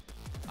stage?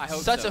 I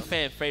hope Such so. a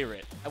fan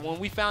favorite. And when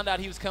we found out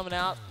he was coming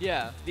out,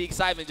 Yeah. the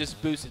excitement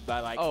just boosted by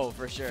like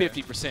For sure.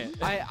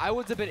 50%. I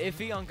was a bit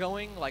iffy on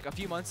going like a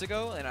few months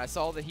ago, and I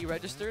saw that he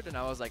registered, and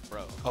I was like,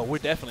 bro, Oh, we're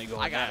definitely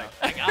going. I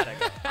gotta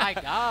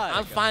go.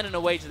 I'm finding a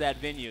way to that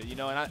venue, you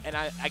know, and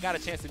I got a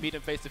chance to meet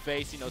him face to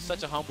face. You know,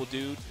 such a humble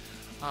dude.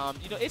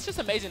 You know, it's just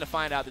amazing to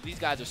find out that these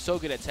guys are so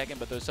good at Tekken,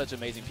 but they're such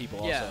amazing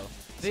people Yeah. also.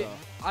 They, So,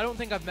 I don't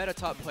think I've met a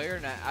top player,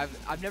 and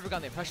I've never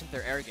gotten the impression that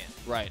they're arrogant.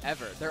 right.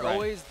 Ever. They're Right.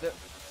 always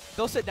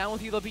they'll sit down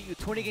with you. They'll beat you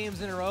 20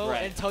 games in a row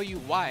Right. and tell you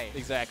why.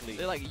 Exactly.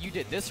 They're like, you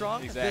did this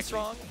wrong, this Exactly.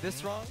 wrong,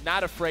 this wrong.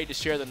 Not afraid to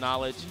share the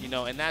knowledge, you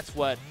know, and that's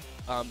what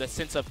the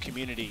sense of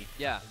community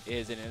Yeah.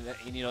 is. And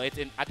you know, I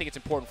think it's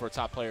important for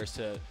top players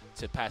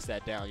to pass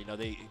that down. You know,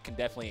 they can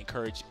definitely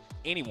encourage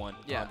anyone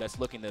that's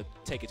looking to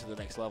take it to the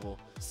next level.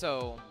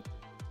 So,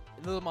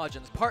 Lil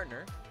Majin's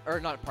partner, or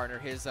not partner,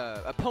 his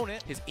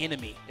opponent, His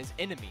enemy.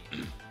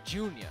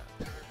 Junior.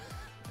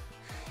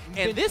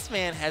 And this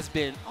man has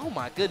been, oh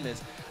my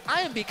goodness,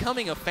 I am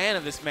becoming a fan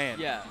of this man.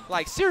 Yeah.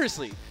 Like,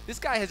 seriously, this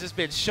guy has just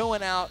been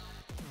showing out,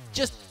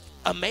 just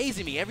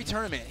amazing me every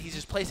tournament. He's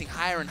just placing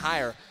higher and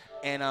higher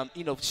and,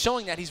 you know,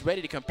 showing that he's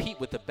ready to compete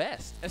with the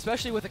best.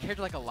 Especially with a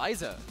character like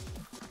Eliza.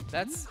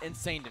 That's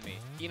insane to me.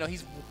 You know,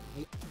 he's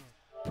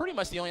pretty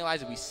much the only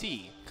Eliza we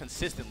see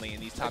consistently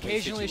in these top 8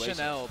 Occasionally situations.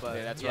 Chanel, but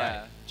yeah, that's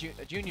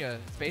right. Junior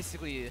is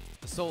basically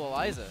the sole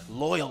Eliza.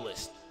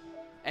 Loyalist.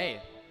 Hey,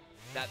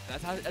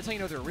 that's how you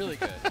know they're really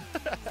good.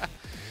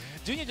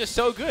 Junior just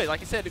so good.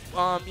 Like I said,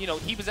 you know,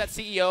 he was at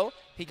CEO.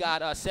 He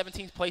got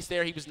 17th place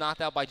there. He was knocked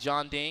out by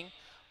John Ding.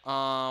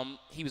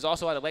 He was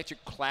also at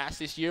Electric Clash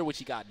this year, which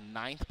he got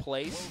 9th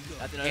place.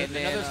 That's And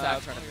then, another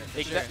style tournament.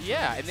 Sure.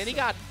 Yeah, and then he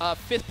got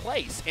 5th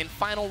place in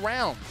final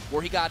round,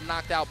 where he got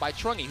knocked out by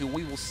Trungy, who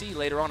we will see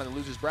later on in the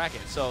losers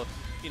bracket. So,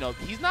 you know,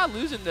 he's not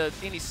losing to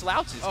any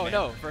slouches. Oh man.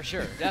 no, for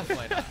sure,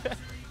 definitely not.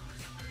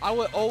 I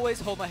would always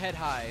hold my head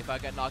high if I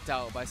got knocked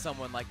out by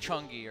someone like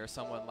Trungy or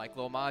someone like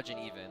Lil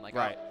Majin even. Like,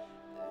 Right.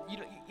 You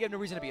have no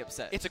reason to be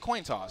upset. It's a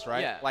coin toss,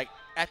 right? Yeah. Like,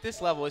 at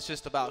this level, it's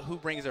just about who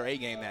brings their A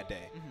game that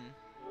day.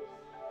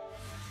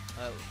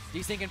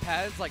 Desyncing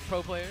pads like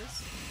pro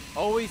players.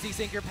 Always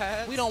desync your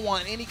pads. We don't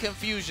want any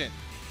confusion.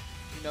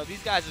 You know,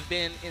 these guys have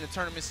been in the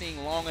tournament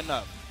scene long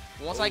enough.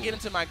 Once I get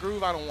into my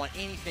groove, I don't want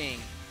anything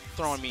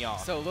throwing me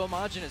off. So Lil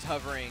Majin is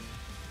hovering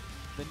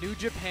the New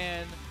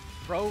Japan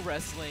Pro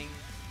Wrestling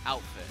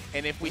outfit.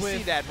 And if we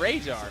see that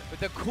Rage art, with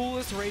the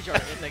coolest Rage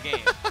art in the game.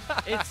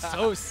 It's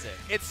so sick.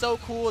 it's so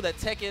cool that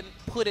Tekken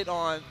put it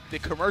on the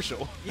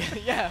commercial.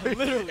 Yeah,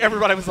 literally.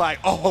 Everybody was like,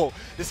 oh,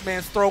 this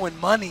man's throwing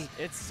money.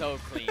 It's so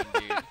clean,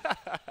 dude.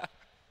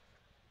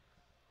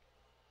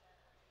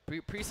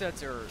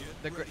 Presets are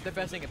the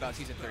best thing about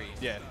Season 3.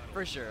 Yeah.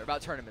 For sure.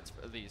 About tournaments,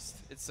 at least.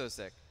 It's so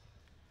sick.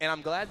 And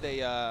I'm glad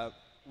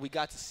we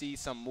got to see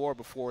some more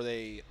before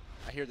I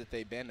hear that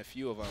they banned a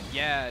few of them.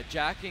 Yeah,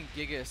 Jack and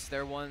Gigas,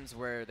 they're ones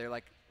where they're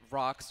like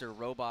rocks or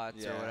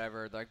robots or Yeah.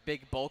 whatever. They're like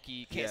big,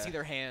 bulky, can't Yeah. see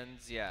their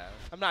hands. Yeah.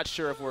 I'm not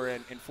sure if we're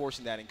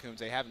enforcing that in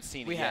Kumite. I haven't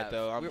seen We it have. yet,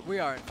 though. We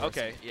are enforcing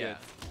Okay, it, yeah.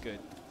 good.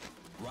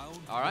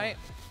 All right.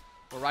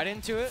 We're right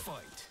into it.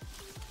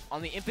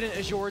 On the Infinite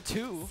Azure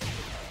 2.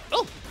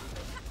 Oh!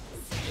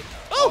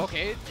 Oh!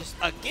 Okay, just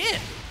Again!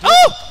 move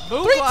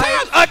Oh! 3 like-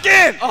 times!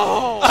 Again!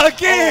 Oh!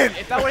 Again! Oh,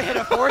 if that would have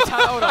hit a 4th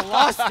time, I would have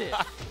lost it.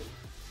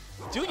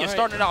 Junior All right.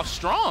 starting it off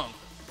strong.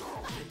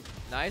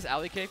 Nice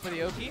alley kick for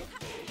the Oki.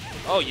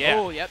 Oh, yeah.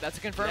 Oh, yep, that's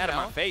a confirm Get out of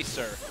now. my face,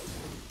 sir.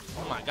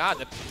 Oh, my God.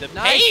 The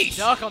Nice pace!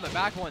 duck on the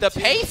back one, The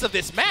too. pace of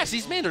this match.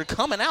 These men are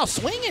coming out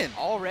swinging.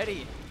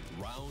 Already.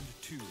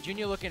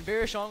 Junior looking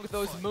very strong with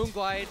those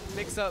Moonglide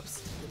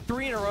mix-ups.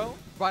 3 in a row,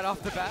 right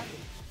off the bat.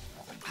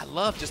 I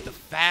love just the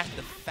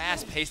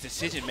fast-paced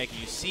decision-making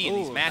you see in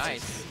these Ooh,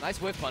 matches.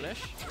 Nice whip punish.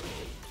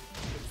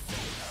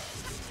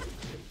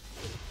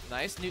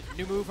 Nice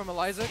new move from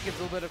Eliza. Gives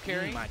a little bit of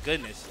carry. My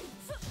goodness.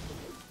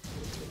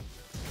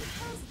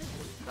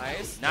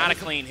 Nice. Not a Nice.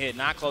 clean hit.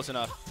 Not close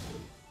enough.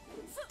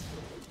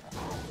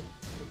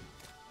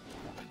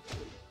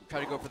 Try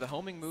to go for the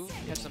homing move.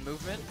 Catch some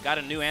movement. Got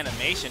a new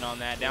animation on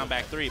that down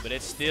back 3, but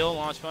it's still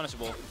launch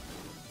punishable.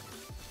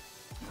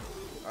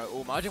 All right,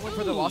 oh, Majin went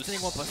for the lost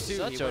inning 1+2.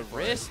 Such He a went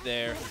for it. risk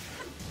there.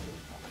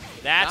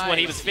 That's what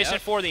he was Nice, fishing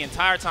yep. for the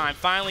entire time.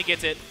 Finally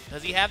gets it.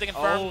 Does he have the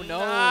confirm? Oh, no.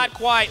 Not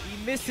quite.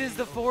 He misses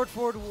the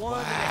forward one.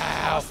 And it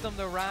Wow. cost him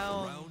the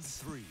round.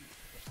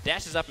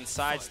 Dashes up and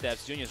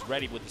sidesteps. Junior's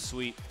ready with the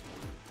sweep.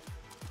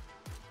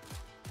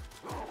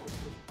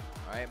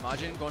 All right,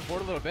 Majin going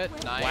forward a little bit.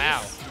 Nice.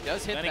 Wow. He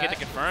does hit Gonna that. get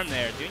the confirm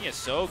there. Junior's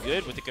so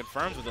good with the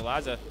confirms with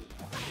Eliza.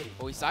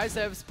 Well, he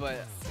sidesteps,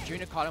 but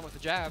Junior caught him with the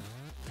jab.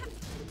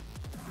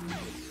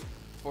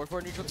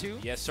 Forward neutral 2.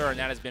 Yes, sir, and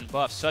that has been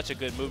buffed. Such a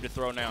good move to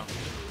throw now.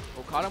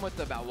 Well, caught him with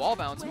the wall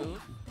bounce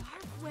move.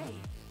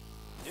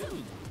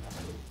 Dude.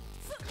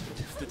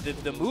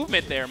 The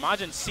movement there.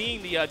 Majin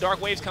seeing the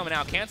dark waves coming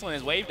out, canceling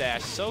his wave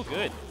dash. So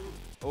good.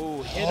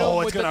 Oh, hit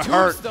Oh, him it's with the gonna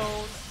hurt.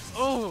 tombstone.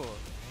 Oh.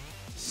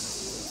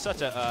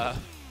 Such a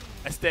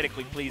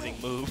aesthetically pleasing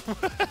move.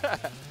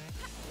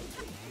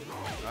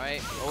 All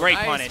right. Oh, Great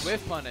nice punish.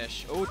 Whiff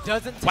punish. Oh,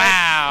 doesn't take.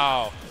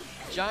 Wow.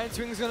 Giant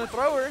swing's going to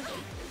throw her.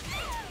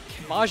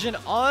 Majin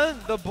on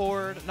the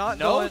board. Not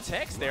No going.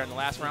 text there in the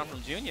last round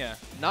from Junior.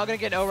 Not going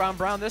to get no round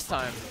brown this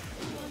time.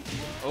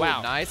 Oh,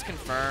 Wow. nice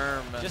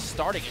confirm. Just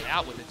starting it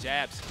out with the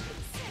jabs.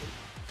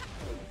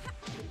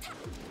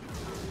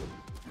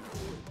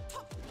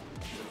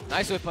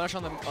 Nice whiff punish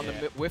on the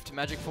whiffed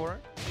Magic 4.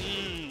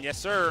 Yes,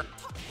 sir.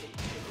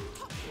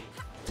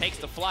 Takes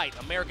the flight,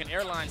 American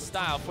Airlines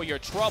style for your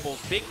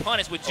troubles. Big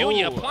punish with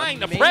Junior applying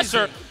the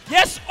pressure.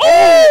 Yes.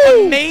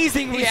 Oh!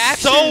 Amazing He's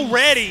reaction. so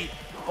ready.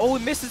 Oh,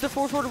 he misses the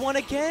forward one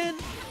again.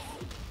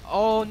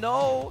 Oh,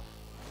 no.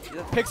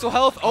 Pixel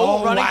health.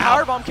 Oh, running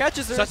power bomb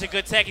catches her. Such a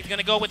good tech. He's going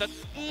to go with a...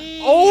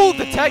 Oh,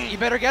 the tech. You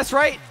better guess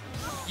right.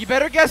 You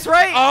better guess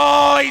right.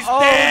 Oh, he's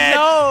dead.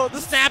 No.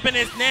 The snap in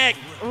his neck.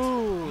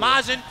 Ooh.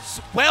 Majin,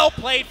 well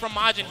played from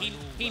Majin.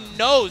 He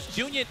knows.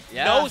 Junior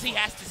knows he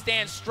has to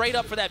stand straight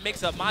up for that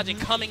mix-up. Majin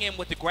coming in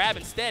with the grab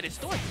instead. It's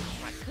doing...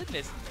 Oh, my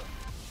goodness.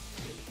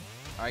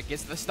 All right,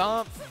 gets the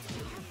stomp.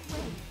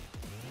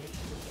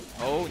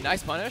 Oh,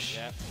 nice punish.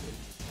 Yeah.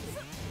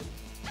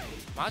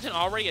 Majin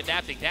already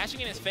adapting,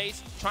 dashing in his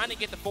face, trying to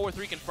get the forward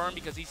 3 confirmed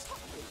because he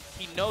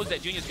knows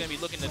that Junior's going to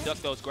be looking to duck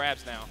those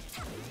grabs now.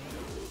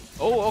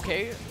 Oh,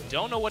 okay.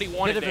 Don't know what he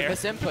wanted Bit of there. a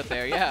misinput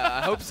there. Yeah,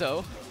 I hope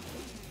so.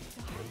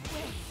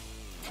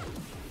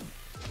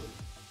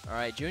 All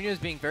right, Junior's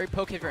being very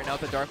poke heavy right now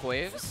with the dark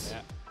waves.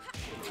 Yeah.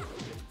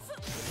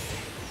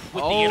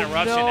 With the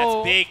interruption,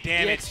 that's big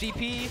damage.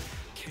 XDP.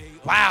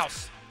 Wow.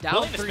 Down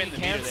Willing to 3 spin the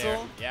meter there.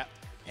 cancel. Yeah.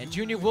 And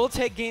Junior will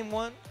take game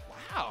 1.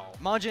 Wow.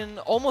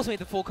 Majin almost made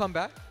the full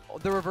comeback.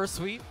 The reverse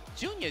sweep.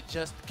 Junior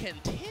just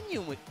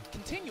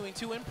continuing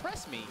to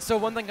impress me. So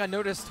one thing I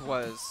noticed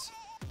was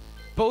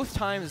both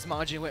times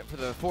Majin went for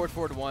the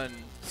forward 1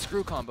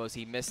 screw combos,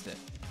 he missed it.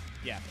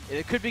 Yeah.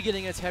 It could be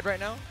getting in its head right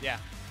now. Yeah.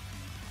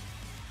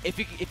 If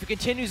he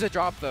continues to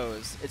drop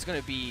those, it's going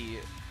to be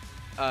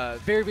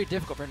very, very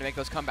difficult for him to make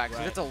those comebacks.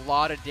 Right. That's a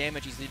lot of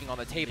damage he's leaving on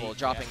the table,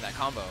 dropping that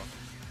combo.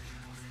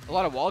 A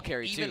lot of wall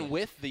carry too. Even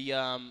with the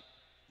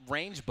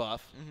range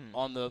buff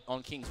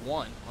on King's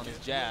 1 on his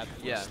jab,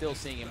 we're still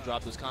seeing him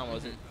drop those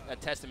combos. A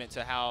testament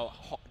to how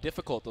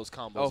difficult those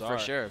combos are. Oh, for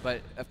sure. But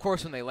of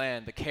course, when they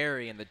land, the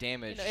carry and the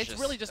damage. It's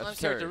really just absurd.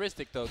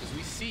 uncharacteristic though, because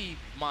we see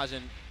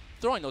Majin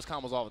throwing those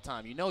combos all the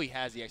time. You know he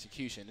has the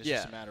execution. It's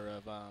just a matter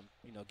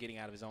of getting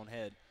out of his own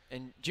head.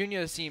 And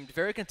Junior seemed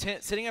very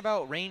content, sitting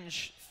about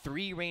range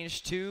 3,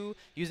 range 2,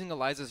 using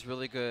Eliza's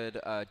really good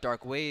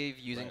Dark Wave,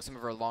 using some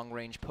of her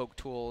long-range poke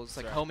tools,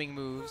 like homing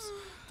moves,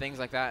 things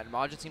like that. And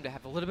Majin seemed to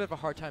have a little bit of a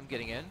hard time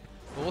getting in.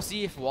 But we'll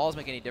see if walls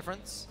make any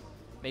difference.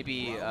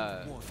 Maybe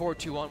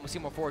 4-2-1. We'll see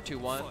more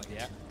 4-2-1.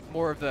 Yeah.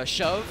 More of the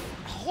shove.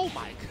 Oh,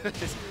 my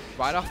goodness.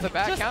 Right off the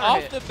bat, just counter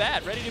off hit. the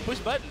bat, ready to push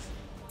buttons.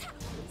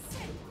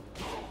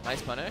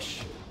 Nice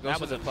punish. That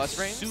Goes was with the plus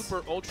frames.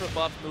 Super ultra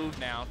buff move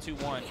now,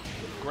 2-1.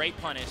 Great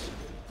punish.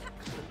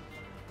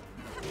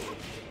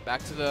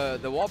 Back to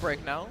the wall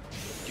break now.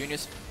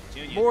 Junior's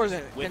Junior more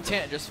than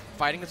content, just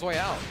fighting his way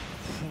out.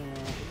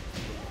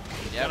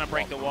 Gonna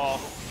break the wall.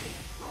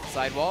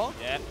 Side wall.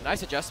 Yeah.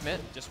 Nice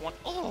adjustment. Just one.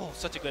 Oh,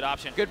 such a good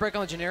option. Good break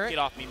on the generic. Get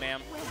off me,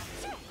 ma'am.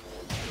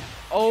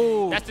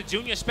 Oh. That's the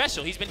Junior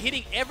special. He's been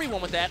hitting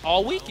everyone with that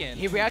all weekend.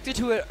 He reacted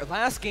to it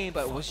last game,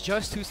 but was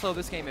just too slow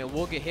this game and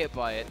will get hit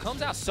by it.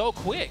 Comes out so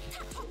quick.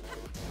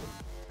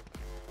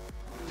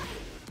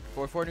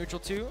 4-4 neutral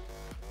 2.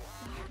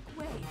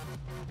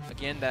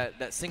 Again,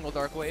 that single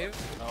dark wave.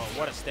 Oh,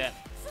 what a step.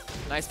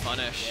 Nice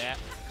punish. Yeah.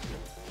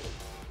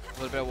 A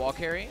little bit of wall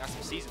carry. Got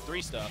some Season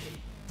 3 stuff.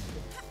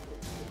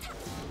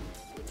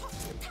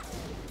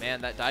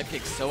 Man, that dive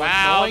kick's so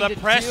wow, annoying the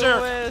to pressure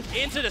deal with.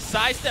 into the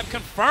sidestep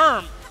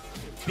confirmed.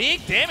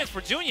 Big damage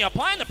for Junior.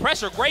 Applying the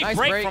pressure. Great nice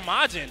break from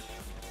Majin.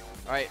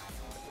 All right.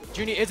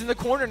 Junior is in the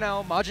corner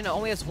now. Majin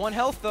only has 1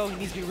 health, though. He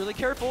needs to be really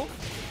careful.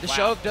 The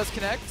shove does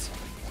connect.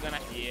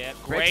 Yeah,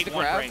 great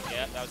one break.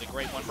 Yeah, that was a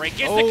great one break.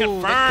 Gets oh, the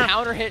confirm. The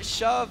counter hit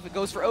shove. It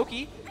goes for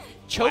Oki.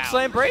 Choke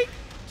slam break.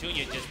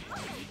 Junior just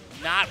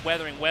not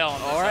weathering well on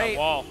this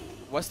wall.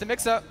 What's the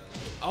mix-up?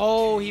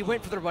 Oh, he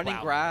went for the running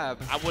grab.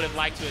 I would have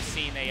liked to have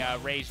seen a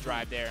rage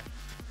drive there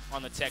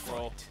on the tech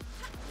roll.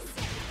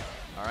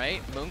 All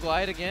right,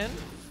 Moonglide again.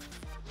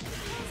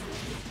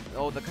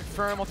 Oh, the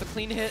confirm off the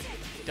clean hit.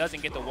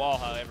 Doesn't get the wall,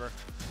 however.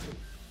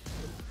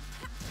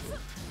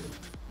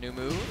 New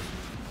move.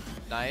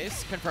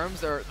 Nice. Confirms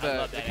the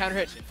counter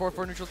hit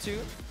 4-4 neutral 2.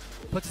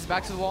 Puts his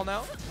back to the wall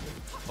now.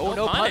 Oh,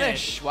 no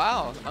punish.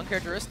 Wow,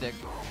 uncharacteristic.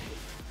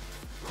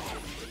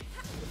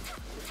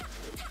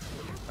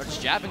 Or just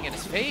jabbing in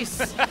his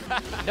face.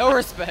 No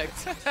respect.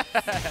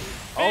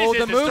 Oh,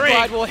 the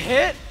Moonglide will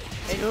hit.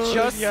 And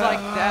just like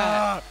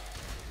that,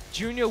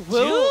 Junior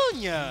will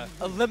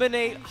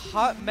eliminate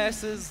Hot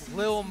Mess's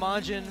Lil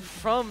Majin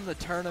from the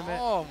tournament.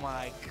 Oh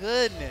my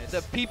goodness.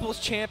 The People's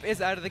Champ is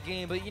out of the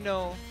game, but you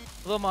know,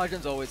 Lil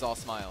Majin's always all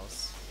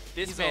smiles.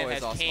 This man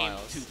has came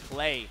to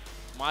play.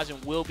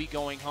 Majin will be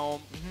going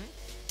home.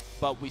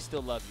 but we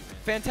still love you,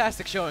 man.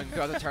 Fantastic showing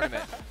throughout the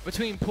tournament.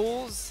 Between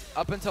pools,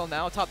 up until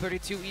now, top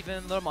 32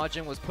 even, Little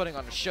Majin was putting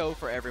on a show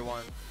for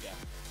everyone. Yeah.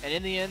 And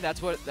in the end,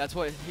 that's what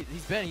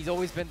he's been. He's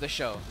always been the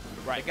show.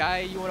 Right. The guy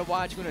you want to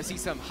watch, you want to see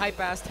some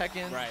hype-ass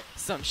Tekken,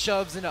 some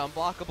shoves into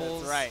unblockables.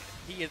 That's right.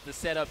 He is the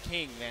setup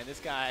king, man. This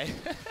guy,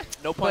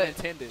 no pun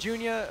intended.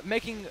 Junior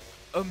making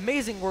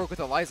amazing work with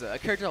Eliza, a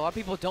character a lot of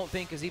people don't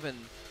think is even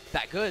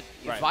that good,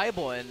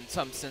 viable in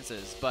some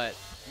senses, but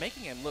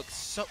making her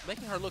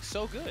look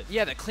so good.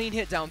 Yeah, the clean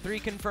hit down 3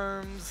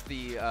 confirms,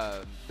 the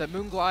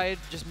moon glide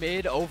just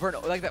mid over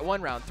and like that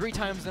one round 3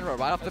 times in a row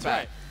right off the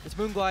bat. It's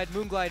moon glide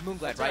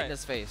right in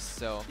his face.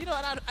 So you know,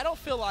 and I don't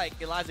feel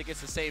like Eliza gets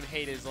the same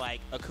hate as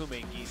like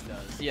Akuma and Geese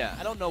does. Yeah.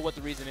 I don't know what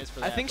the reason is for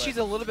that. I think she's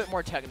a little bit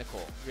more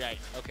technical. Right.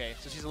 Okay.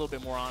 So she's a little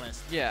bit more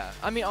honest. Yeah.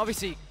 I mean,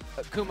 obviously,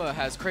 Akuma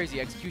has crazy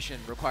execution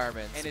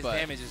requirements. And his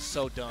damage is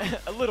so dumb.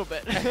 A little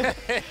bit.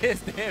 His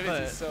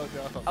damage is so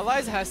dumb.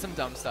 Eliza has some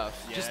dumb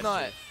stuff. Yeah, just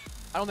not, true.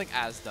 I don't think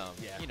as dumb.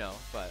 Yeah. You know,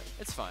 but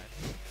it's fine.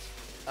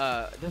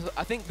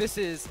 I think this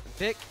is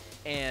Vic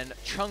and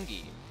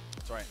Chungi.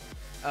 That's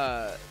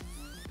right.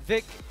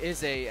 Vic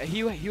is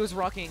he was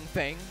rocking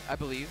Fang, I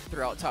believe,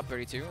 throughout top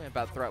 32 and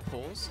about throughout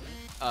pools.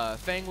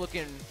 Fang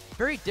looking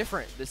very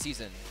different this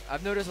season.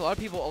 I've noticed a lot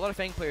of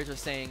Fang players are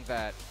saying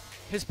that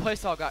his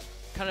playstyle got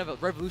kind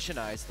of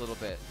revolutionized a little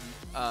bit.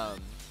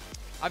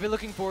 I've been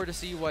looking forward to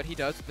see what he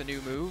does with the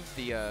new move,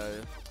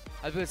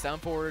 I believe it's down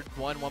forward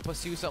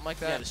 1+2, something like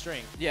that. Yeah, the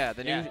string. Yeah,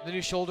 the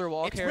new shoulder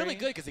wall carry. It's really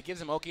good because it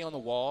gives him OK on the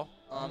wall.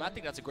 I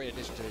think that's a great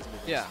addition to his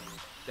move. Yeah,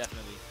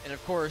 definitely. And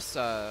of course,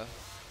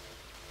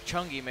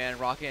 Chungi, man,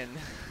 rocking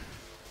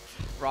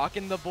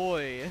the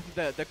boy,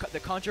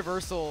 the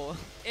controversial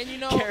and you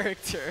know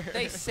character.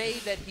 They say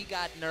that he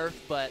got nerfed,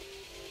 but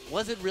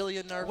was it really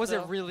a nerf? Was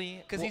it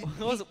really? Because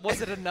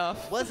was it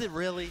enough? Was it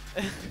really?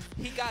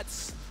 He got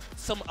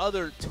some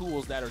other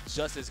tools that are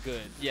just as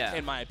good. Yeah.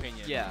 In my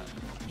opinion. Yeah.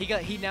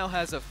 He now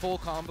has a full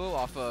combo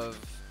off of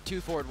 2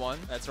 forward 1.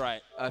 That's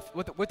right.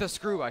 With a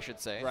screw, I should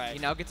say. Right. He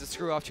now gets a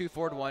screw off 2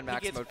 forward 1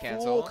 max mode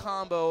cancel. Full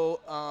combo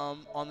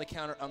on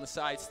the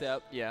side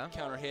step. Yeah.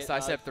 Counter hit.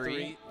 Side step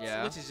 3.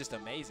 Yeah. Which is just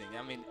amazing.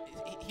 I mean,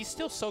 he's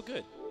still so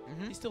good.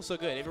 He's still so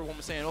good. Everyone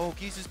was saying, "Oh,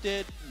 Geese is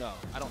dead." No,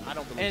 I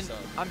don't believe so.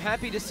 I'm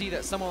happy to see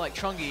that someone like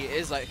Chungi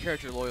is like a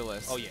character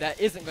loyalist. Oh, yeah.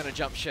 That isn't going to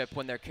jump ship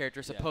when their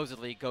character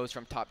supposedly goes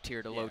from top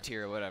tier to low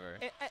tier or whatever.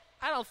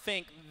 I don't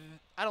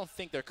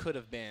think there could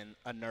have been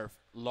a nerf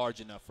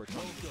large enough for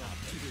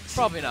Chungi.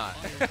 Probably not.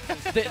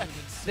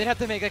 They'd have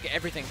to make like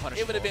everything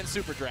punishable. It would have been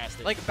super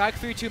drastic. Like back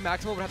 3-2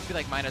 maximal would have to be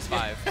like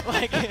 -5.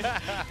 Like it'd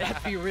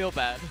have to be real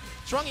bad.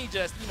 Chungi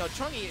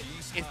Chungi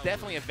is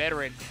definitely a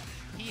veteran.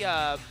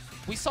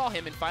 We saw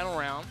him in final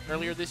round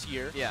earlier this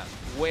year,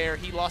 where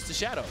he lost to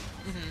Shadow.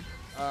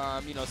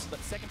 You know,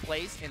 second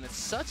place in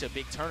such a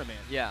big tournament.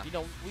 Yeah. You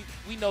know,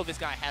 we know this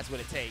guy has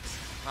what it takes.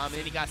 And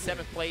then he got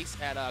 7th place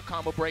at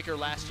Combo Breaker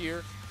last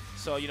year.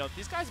 So, you know,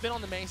 this guy's been on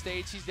the main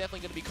stage. He's definitely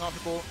going to be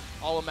comfortable.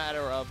 All a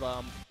matter of,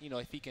 you know,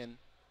 if he can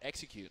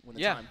execute when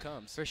the time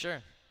comes. For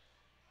sure.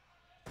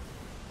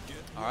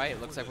 All right,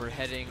 looks like we're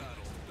heading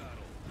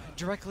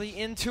directly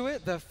into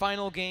it. The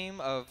final game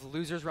of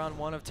losers round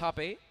 1 of top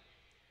 8.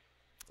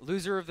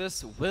 Loser of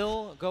this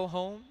will go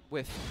home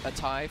with a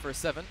tie for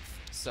 7th.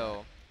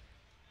 So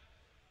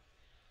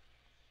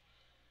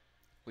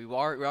we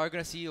are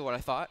going to see what I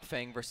thought,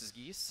 Fang versus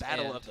Geese.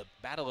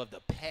 Battle of the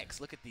pecs.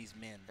 Look at these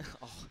men.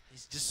 Oh,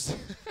 he's just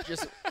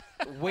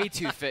way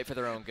too fit for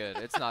their own good.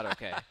 It's not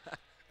okay.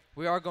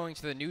 We are going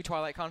to the new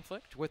Twilight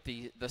Conflict with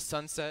the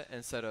sunset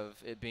instead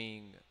of it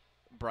being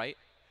bright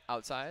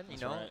outside.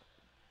 That's you know, right.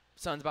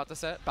 Sun's about to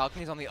set.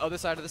 Balcony's on the other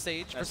side of the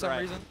stage for some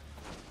reason.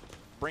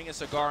 Bring a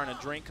cigar and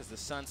a drink because the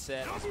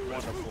sunset is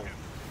wonderful.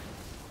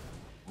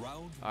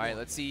 All right,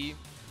 let's see.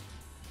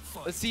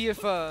 Let's see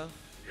if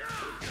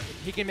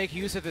he can make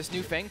use of this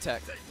new Fang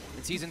tech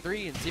in Season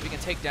 3 and see if he can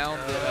take down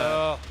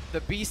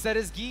the beast that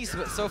is Geese.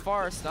 But so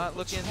far, it's not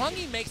looking.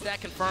 Chungi makes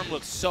that confirm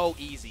look so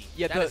easy.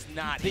 Yeah, that is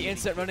not the easy.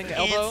 Instant running the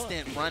elbow.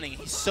 Instant running.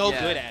 He's so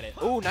good at it.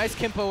 Ooh, nice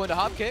Kimpo into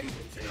hop kick.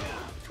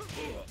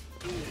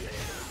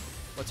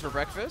 What's for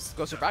breakfast?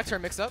 Goes for back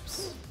turn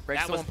mix-ups.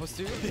 Breaks the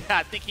 1+2. Yeah,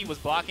 I think he was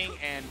blocking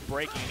and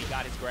breaking, and he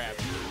got his grab.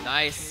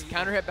 Nice.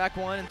 Counter hit back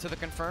 1 into the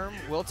confirm.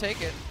 We'll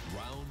take it.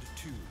 Round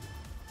 2.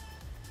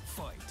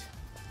 Fight.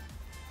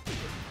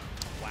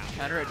 Wow.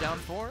 Counter hit down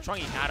 4.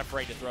 Chungi's not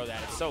afraid to throw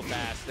that. It's so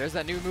fast. There's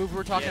that new move we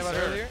were talking about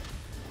earlier.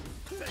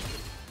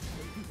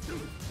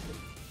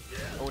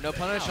 Oh, no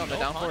punish on the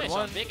down forward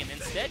 1. Vic, and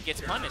instead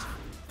gets punished.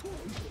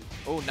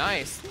 Oh,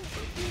 nice.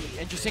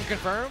 Interesting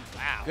confirm.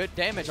 Wow. Good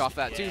damage off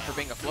that, too, for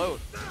being a float.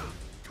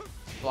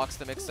 Blocks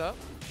the mix-up.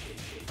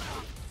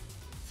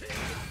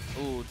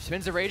 Ooh,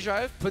 spins the rage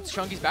drive, puts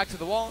Chungi's back to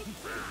the wall.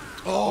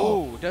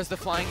 Oh, does the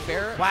flying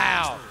bear.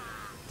 Wow.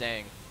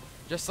 Dang.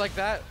 Just like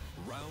that,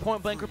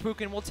 point blank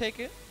Rapukin will take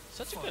it.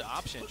 Such a good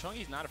option.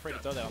 Chungi's not afraid to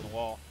throw that on the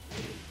wall.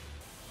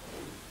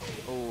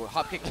 Oh,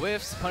 hop kick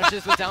whiffs,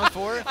 punishes with down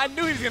 4. I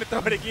knew he was going to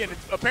throw it again.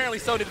 Apparently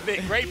so did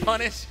Vic. Great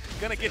punish.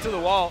 Going to get to the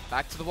wall.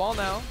 Back to the wall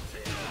now.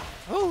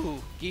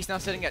 Ooh, Geese now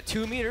sitting at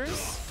 2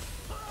 meters.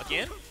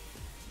 again.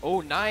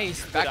 Oh,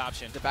 nice. Good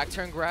option. The back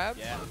turn grab.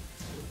 Yeah.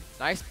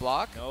 Nice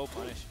block. No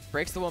punish.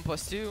 Breaks the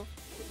 1+2.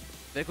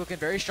 Vic looking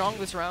very strong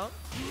this round.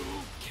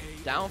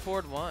 Down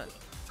forward 1.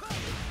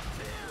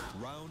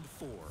 Round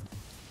 4.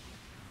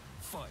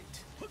 Fight.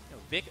 You know,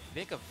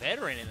 Vic, a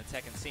veteran in the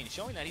Tekken scene,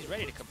 showing that he's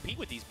ready to compete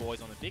with these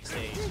boys on the big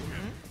stage.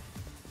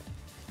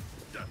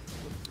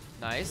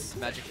 Nice.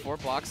 Magic 4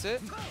 blocks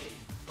it.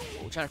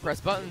 Oh, trying to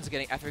press buttons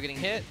after getting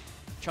hit.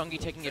 Chungi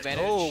taking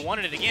advantage. Oh,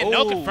 wanted it again.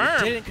 No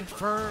confirm. Didn't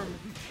confirm.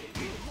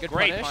 Good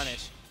Great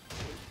punish.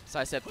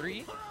 Side step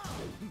 3.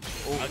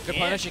 Oh, good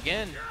punish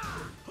again.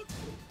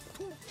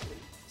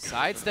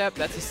 Side step.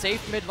 That's a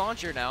safe mid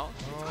launcher now.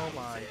 Oh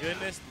my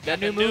goodness. That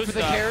new move for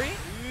the carry.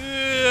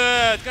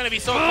 Yeah, it's gonna be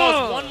so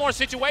close. One more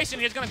situation.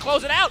 He's gonna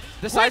close it out.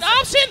 The Great side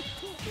option.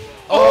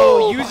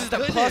 Oh, uses my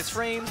the plus goodness.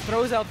 frames,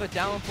 throws out the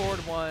down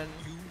forward 1.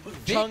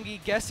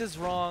 Chungi guesses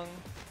wrong.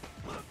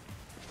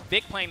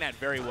 Vic playing that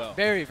very well.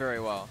 Very, very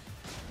well.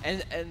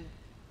 And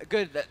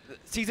good.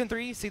 Season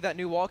 3, see that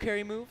new wall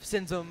carry move?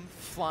 Sends him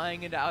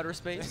flying into outer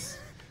space.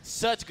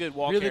 Such good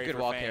wall Really carry. good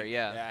for wall Fang. carry,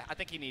 yeah. Yeah, I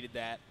think he needed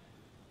that.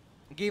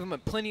 Gave him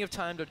plenty of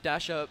time to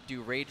dash up,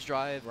 do rage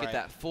drive, Right. get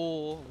that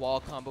full wall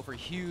combo for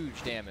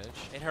huge damage.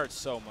 It hurts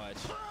so much.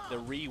 The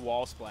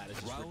re-wall splat is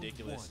just Round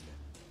ridiculous.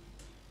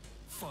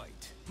 1.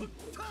 Fight.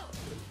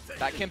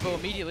 Back Kimpo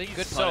immediately.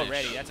 Good So punish.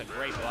 ready. That's a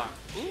great block.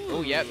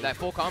 Oh, yep. That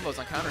full combo's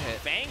on counter hit.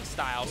 Fang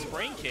style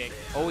spring kick.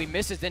 Oh, he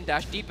misses, didn't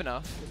dash deep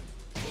enough.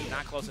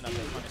 Not close enough to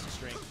punish the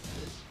string.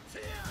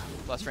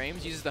 Plus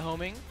frames, uses the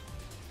homing.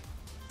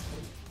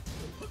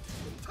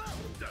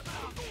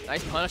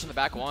 Nice punish on the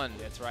back 1.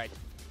 That's right.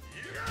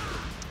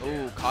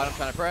 Oh, caught him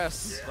trying to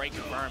press. Great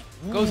confirm.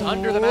 Goes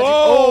under the magic.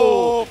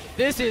 Whoa! Oh,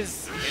 this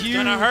is It's huge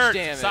gonna hurt.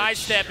 damage.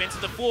 Sidestep into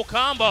the full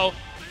combo.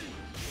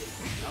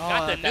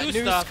 Got the that new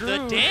stuff. screw.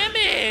 The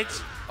damage.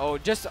 Oh,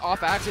 just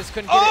off axis,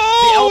 couldn't get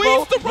Oh, it. The he's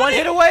elbow, the one running-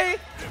 hit away.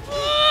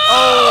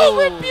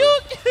 Oh,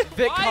 rebuke.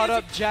 Vic Why caught is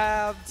up,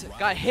 jabbed,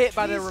 got hit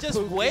by the He's just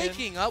Rapukian.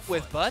 waking up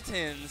with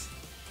buttons.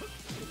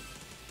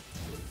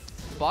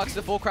 Blocks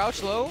the full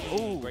crouch low.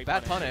 Ooh, Great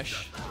bad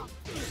punish.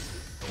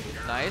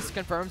 Nice,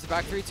 confirms the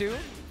back 3-2.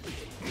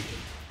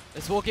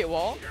 This will get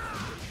wall.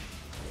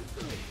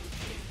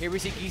 Here we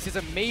see Geese's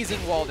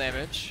amazing wall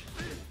damage.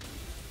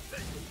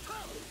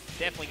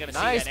 Definitely going to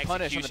see Nice that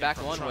punish on the back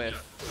execution one from with.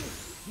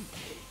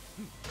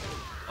 Trunky.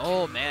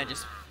 Oh man,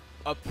 just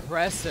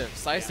oppressive.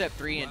 Side step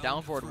 3 and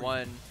down forward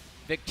 1.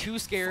 Vic too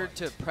scared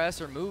to press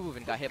or move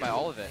and got hit by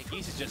all of it.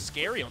 Geese is just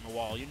scary on the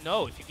wall. You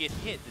know if you get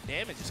hit, the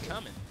damage is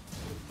coming.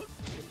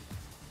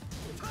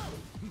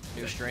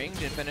 New string,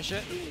 didn't finish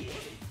it.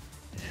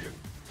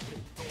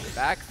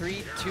 Back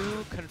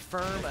 3-2,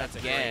 confirm That's a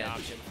again. great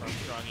option from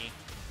Trunky.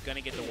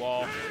 Gonna get the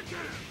wall.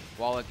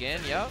 Wall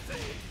again, yep.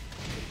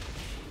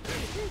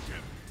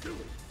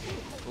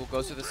 Ooh,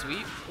 goes for the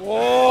sweep.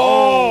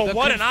 Whoa! The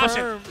What an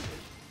option! confirm.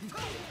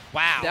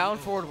 Wow. Down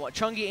forward 1.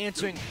 Chungi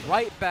answering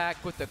right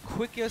back with the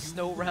quickest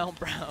no round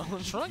brown.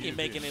 Trunky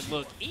making it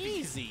look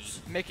easy.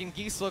 Making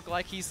Geese look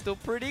like he's still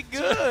pretty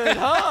good,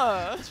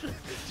 huh?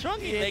 Trunky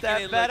He ain't making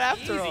that it bad look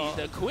after easy. all.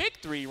 The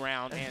quick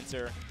 3-round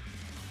answer.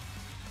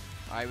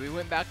 All right, we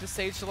went back to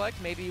stage select.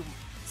 Maybe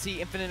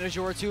see Infinite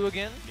Azure 2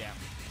 again. Yeah.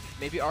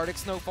 Maybe Arctic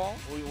Snowfall.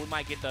 We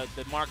might get the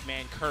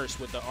Markman curse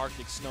with the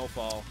Arctic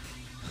Snowfall.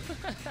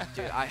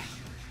 Dude,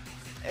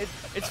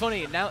 it's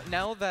funny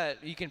now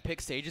that you can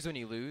pick stages when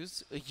you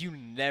lose. You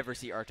never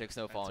see Arctic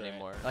Snowfall That's right.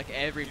 anymore. Like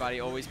everybody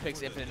always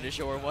picks Infinite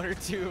Azure 1 or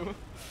 2.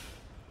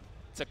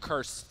 It's a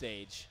cursed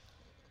stage.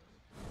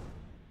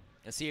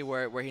 Let's see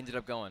where he ended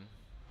up going.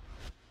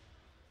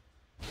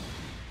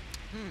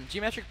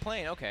 Geometric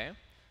plane. Okay.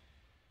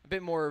 A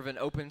bit more of an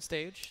open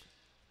stage.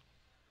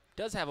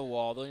 Does have a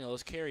wall though. You know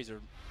those carries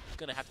are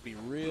gonna have to be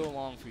real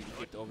long for you to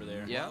get over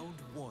there. Yeah. Round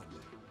 1.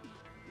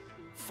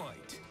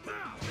 Fight.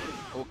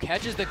 Oh,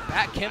 catches the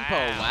back Kimpo.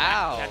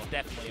 Wow. That's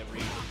definitely a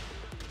read.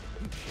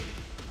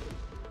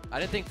 I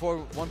didn't think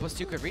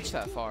 1+2 could reach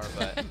that far,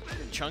 but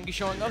Chungi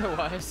showing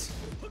otherwise.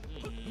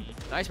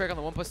 Nice break on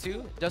the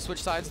 1+2. Does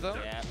switch sides though.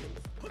 Yeah.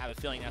 I have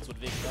a feeling that's what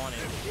Vic wanted.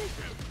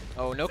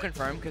 Oh, no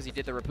confirm because he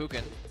did the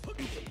Rapukian.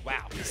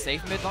 Wow.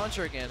 Safe mid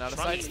launcher again out of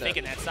Trunky sidestep.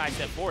 thinking that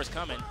sidestep 4 is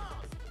coming.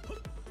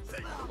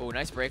 Oh,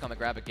 nice break on the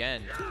grab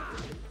again.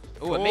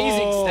 Oh,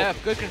 amazing step.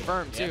 Good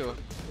confirm Yeah. too.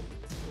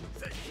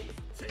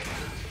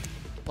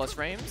 Plus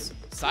frames.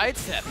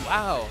 Sidestep.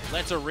 Wow.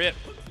 Let's her rip.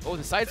 Oh,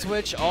 the side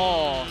switch.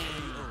 Oh.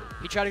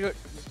 He tried to go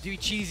do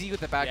cheesy with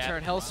the back Yeah.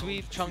 turn. Hell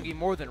sweep. Chungi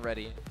more than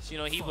ready. So, you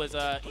know, he was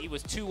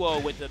 2-0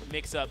 with the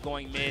mix-up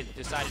going mid.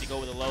 Decided to go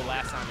with a low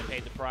last time and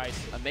paid the price.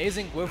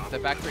 Amazing whiff with the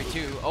back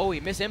 3-2. Oh, he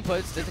missed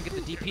inputs. Doesn't get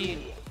the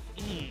DP.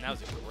 That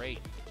was a great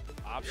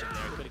option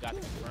there. Could have got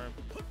the confirm.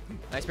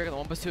 Nice break on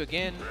the 1+2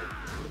 again.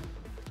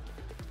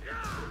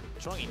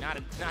 Trunky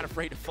not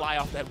afraid to fly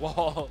off that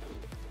wall.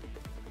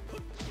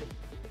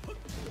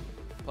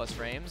 Plus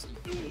frames.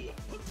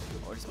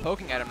 Oh, just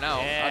poking at him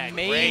now. Yeah,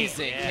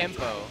 Amazing great, yeah.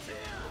 Kimpo.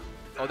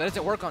 Oh, that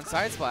doesn't work on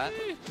side splat.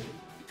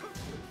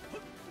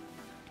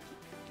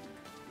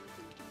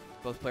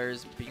 Both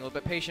players being a little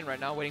bit patient right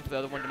now, waiting for the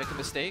other one to make a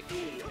mistake.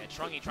 And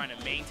Trungy trying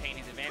to maintain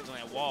his advantage on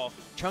that wall.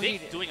 Trungy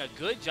Vic doing a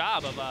good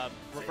job of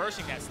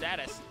reversing that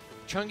status.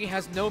 Trungy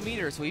has no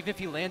meter, so even if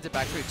he lands it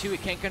back for 2,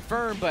 it can't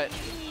confirm, but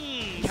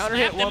counter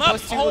Snapped hit him 1+2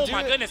 up. will Oh do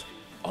my it. goodness.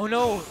 Oh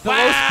no, the low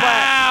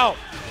Wow.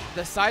 splat.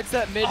 The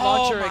sidestep mid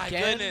launcher Oh my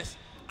again. goodness.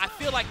 I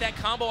feel like that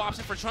combo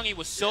option for Trungy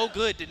was so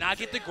good. Did not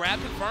get the grab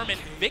confirm, and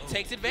Vic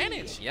takes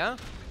advantage. Yeah.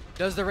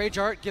 Does the Rage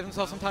Art give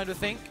himself some time to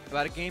think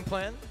about a game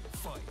plan?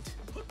 Fight.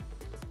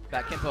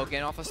 Back Kenpo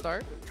again off the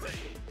start.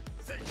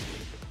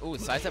 Ooh,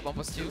 sidestep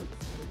 1+2.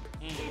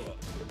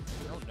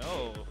 Oh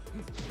no.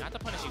 Not the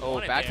punish you Oh,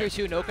 wanted back there.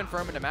 3-2, no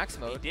confirm into max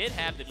He mode. did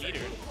have the meter.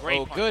 Great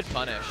Oh, punish. good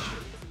punish.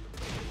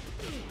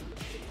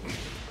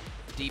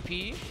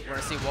 DP, we're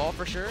gonna see wall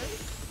for sure.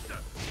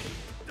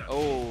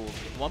 Oh,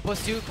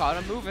 1+2, caught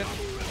him moving.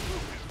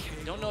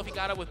 Don't know if he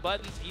got it with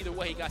buttons. Either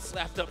way, he got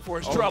slapped up for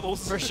his Oh,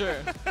 troubles. For sure.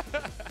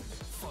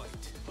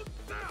 Fight.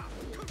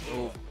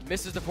 Oh,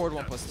 misses the forward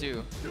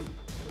 1+2.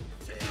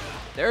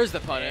 There's the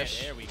punish.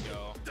 Yeah, there we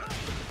go.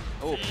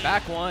 Oh,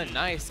 back 1,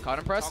 nice. Caught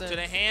him Talk pressing. to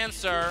the hand,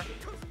 sir.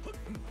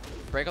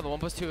 Break on the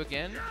 1+2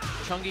 again.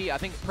 Chungy, I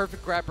think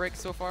perfect grab break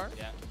so far.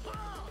 Yeah.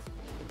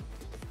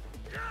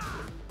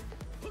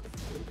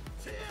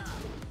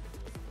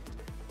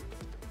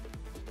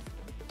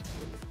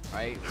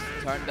 Right,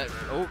 starting that.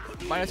 Oh,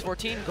 minus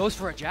 14 goes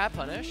for a jab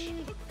punish.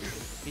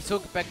 He still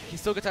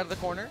gets out of the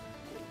corner.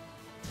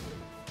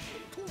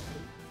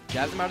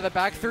 Jabs him out of the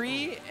back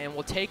 3, and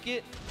we'll take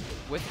it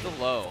with the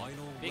low.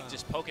 Final Vic round.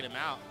 just poking him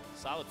out.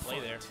 Solid play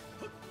there.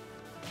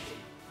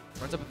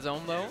 Runs up with his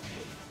own low.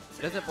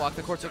 Doesn't block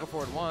the court circle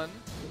forward 1.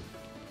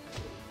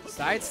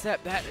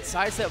 Sidestep. That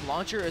sidestep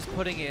launcher is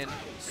putting in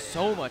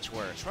so much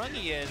work.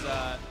 Trungy is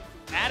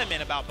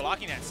adamant about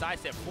blocking that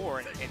sidestep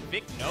forward, and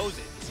Vic knows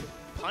it. He's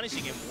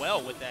punishing him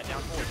well with that down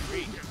forward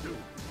 3.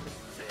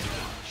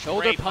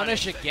 Shoulder Great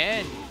punish punish.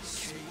 again.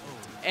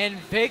 And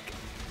Vic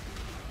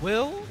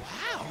will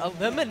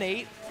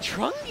eliminate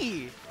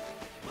Trungy.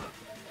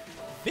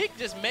 Vic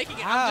just making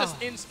it. Wow.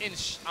 I'm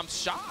just I'm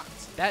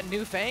shocked. That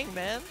new Fang,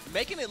 man.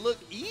 Making it look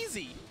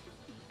easy.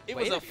 It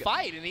Way was a to go.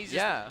 fight, and he's just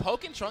Yeah.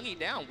 poking Trungy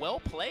down. Well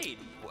played.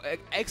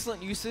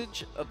 Excellent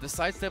usage of the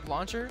sidestep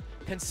launcher.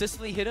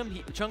 Consistently hit him.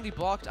 Chungy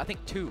blocked, I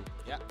think, 2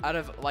 Yeah. out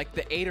of like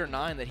the 8 or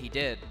 9 that he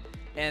did.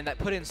 And that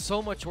put in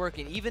so much work.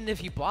 And even if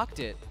he blocked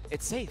it,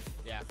 it's safe.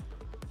 Yeah.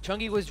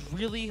 Chungy was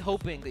really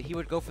hoping that he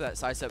would go for that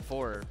sidestep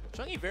forward.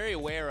 Trungy very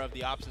aware of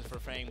the options for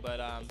Fang, but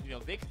you know,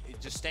 Vic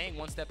just staying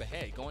one step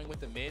ahead, going with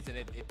the mids, and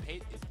it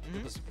paid.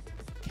 It was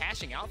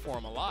cashing out for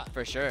him a lot.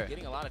 For sure.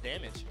 Getting a lot of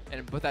damage.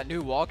 And with that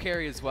new wall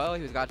carry as well,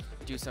 he was got to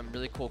do some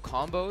really cool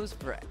combos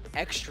for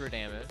extra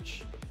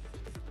damage.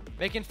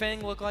 Making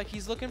Fang look like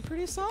he's looking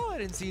pretty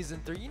solid in Season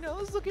 3. You know,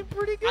 he's looking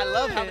pretty good. I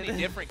love how many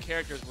different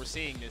characters we're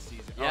seeing this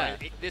season. Yeah.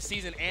 This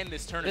season and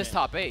this tournament. This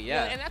top 8,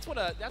 yeah. And that's what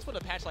a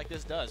patch like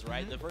this does,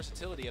 right? The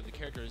versatility of the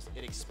characters,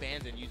 it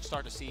expands, and you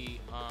start to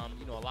see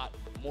you know, a lot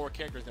more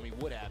characters than we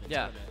would have in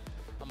tournament.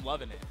 I'm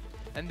loving it.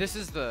 And this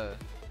is the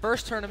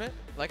first tournament,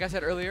 like I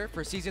said earlier,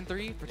 for Season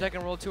 3 for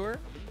Tekken World Tour.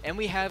 And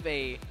we have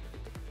a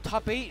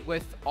top 8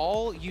 with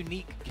all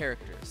unique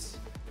characters.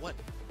 What?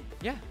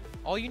 Yeah,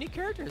 all unique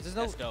characters.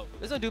 That's dope.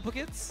 There's no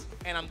duplicates.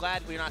 And I'm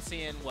glad we're not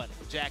seeing what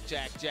Jack,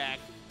 Dragonov,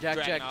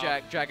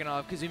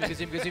 Kazumi,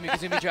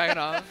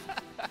 Dragonov.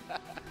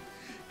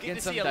 Get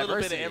to some see a little bit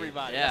of diversity.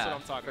 everybody. Yeah, That's what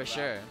I'm talking for about.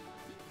 sure.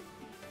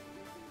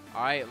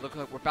 All right, look,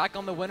 we're back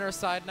on the winner's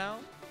side now.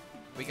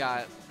 We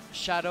got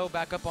Shadow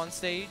back up on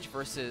stage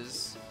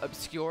versus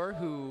Obscure,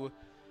 who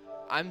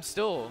I'm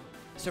still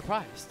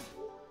surprised.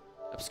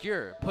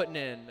 Obscure putting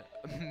in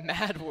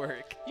mad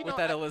work You with know,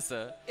 that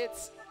Alyssa.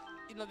 It's,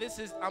 you know, this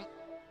is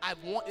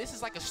this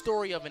is like a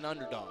story of an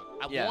underdog.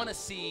 I Yeah. want to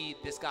see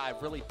this guy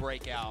really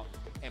break out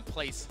and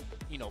place,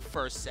 you know,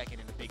 first, second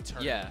in a big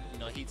tournament. Yeah. You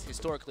know, he's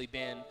historically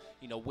been,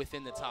 you know,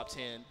 within the top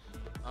 10.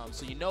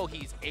 So you know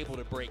he's able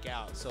to break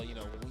out. So, you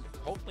know,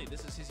 hopefully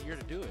this is his year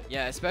to do it.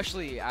 Yeah,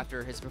 especially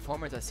after his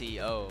performance at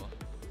CEO.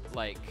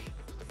 Like,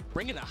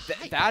 Bringing the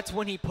hype. that's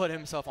when he put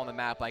himself on the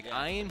map. Like, Yeah.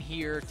 I am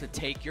here to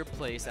take your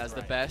place as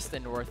the right. best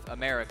in North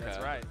America.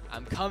 That's right.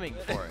 I'm coming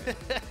for it.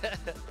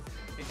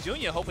 And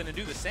Junior hoping to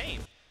do the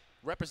same.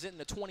 Representing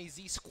the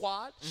 20Z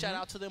squad. Shout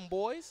out to them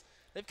boys.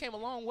 They've came a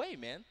long way,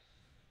 man.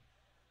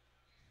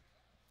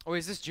 Oh,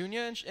 is this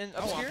Junior in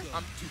Oh, Obscure?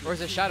 I'm Or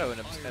is it Shadow in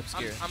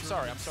Obscure? I'm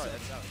sorry. That's Shadow.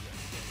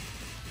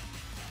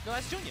 No,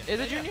 that's Junior. Is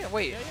it Junior?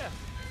 Wait. Yeah.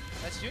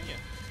 That's Junior.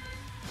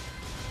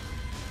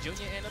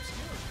 Junior and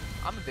Obscure.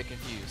 I'm a bit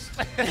confused.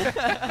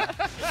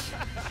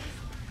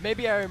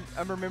 Maybe I'm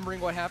remembering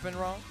what happened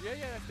wrong. Yeah,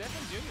 that's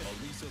definitely Junior.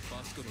 Elisa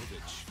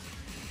Boskonovich.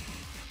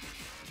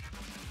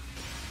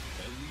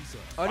 Elisa.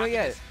 Oh no,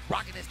 yeah.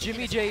 Rocking this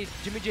Jimmy J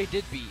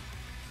did beat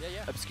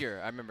Yeah.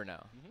 Obscure. I remember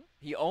now.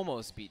 He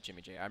almost beat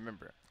Jimmy J. I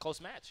remember.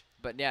 Close match.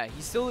 But yeah,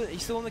 he's still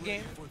in the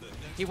game.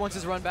 He wants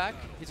his run back.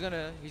 He's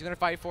gonna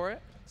fight for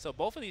it. So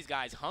both of these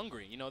guys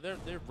hungry. You know, they're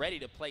ready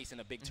to place in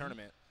a big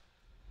tournament.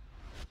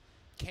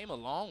 Came a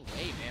long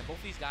way, man.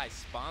 Both these guys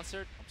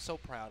sponsored. I'm so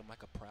proud. I'm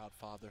like a proud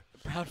father.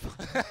 Proud.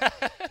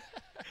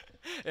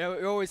 Yeah,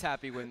 we're always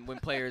happy when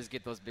players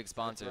get those big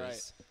sponsors.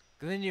 right.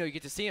 'Cause then you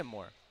get to see them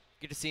more.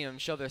 You get to see them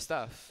show their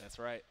stuff. That's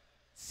right.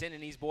 Sending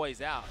these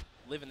boys out,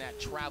 living that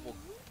travel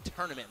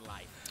tournament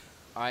life.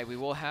 All right, we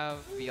will have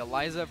the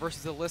Eliza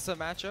versus Alyssa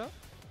matchup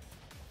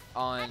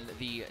on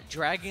the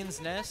Dragon's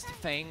Nest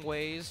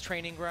Fangways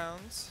training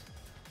grounds.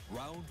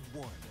 Round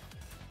 1.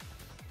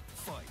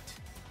 Fight.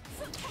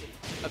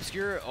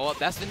 Obscure. Oh,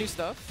 that's the new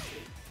stuff.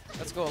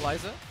 Let's go,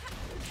 Eliza.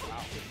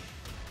 Wow.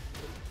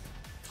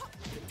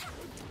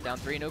 Down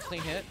 3, no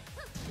clean hit.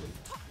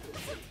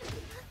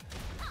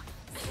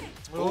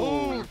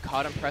 Ooh,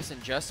 caught him pressing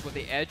just with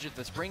the edge of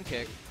the spring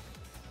kick.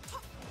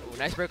 Ooh,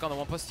 nice break on the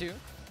 1+2.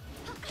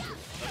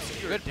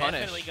 You're Good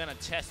definitely punish. going to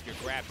test your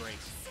grab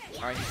breaks.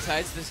 All right, he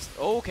sides this.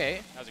 Oh,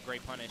 okay. That was a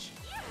great punish.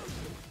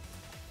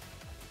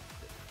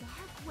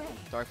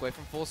 Dark Wave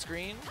from full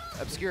screen.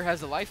 Obscure has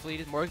the life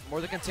lead. More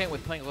than content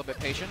with playing a little bit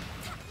patient.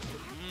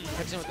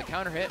 Catching with the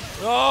counter hit.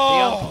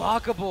 Oh! The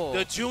unblockable.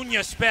 The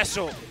junior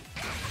special.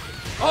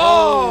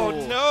 Oh,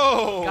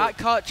 no! Got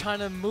caught trying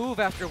to move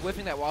after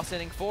whiffing that while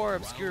standing 4.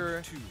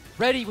 Obscure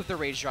ready with the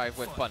rage drive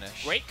with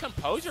punish. Great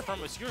composure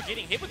from Obscure,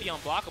 getting hit with the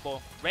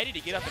unblockable. Ready to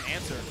get up and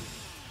answer.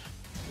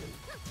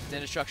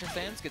 Then destruction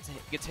stance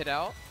gets hit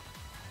out.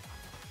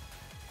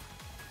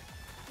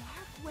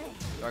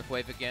 Dark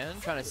Wave again,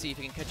 trying to see if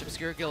he can catch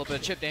Obscure, get a little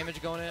bit of chip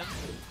damage going in.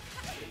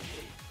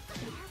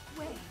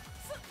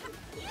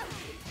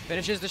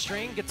 Finishes the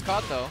string, gets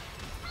caught though.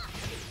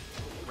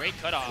 Great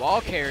cutoff.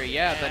 Wall carry,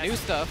 yeah, the That's- new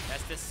stuff.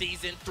 That's the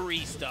Season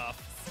 3 stuff.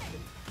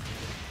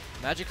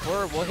 Magic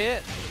Fleur will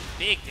hit.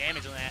 Big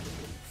damage on that.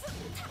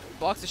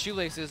 Blocks the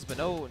shoelaces, but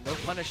no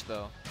punish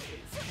though.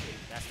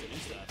 That's the new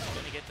stuff.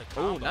 He's gonna get the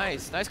Oh, combo.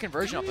 nice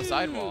conversion off the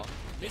sidewall.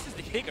 This is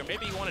the kicker.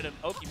 Maybe he wanted an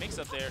Oki mix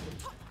up there.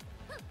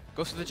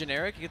 Goes for the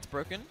generic, he gets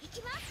broken.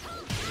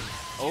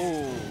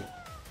 Oh,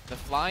 the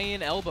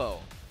flying elbow.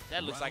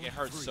 That looks like it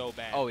hurts so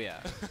bad. Oh yeah.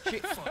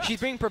 She's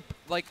being put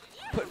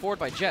forward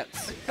by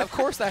Jets. Of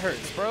course that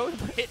hurts, bro.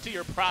 Hit to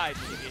your pride.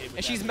 When you get hit with And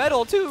that. she's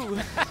metal too.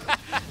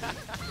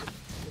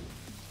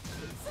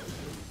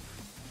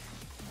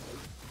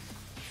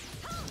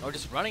 Oh,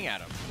 just running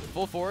at him.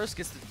 Full force,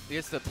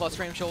 gets the plus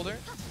frame shoulder.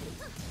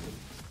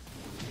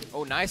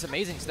 Oh, nice,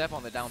 amazing step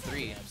on the down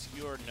 3.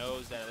 Obscure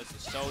knows that this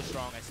is so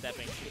strong at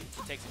stepping.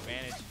 He takes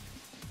advantage.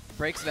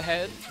 Breaks the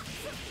head.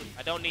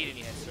 I don't need any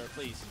hits, sir.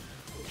 Please.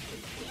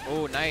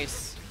 Oh,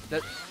 nice.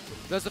 That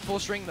does the full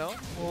string though.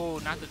 Oh,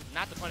 not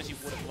the punish you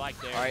would have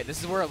liked there. All right, this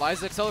is where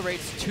Eliza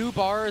accelerates 2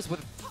 bars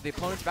with the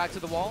opponent's back to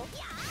the wall.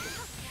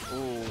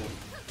 Ooh,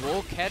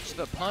 will catch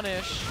the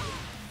punish.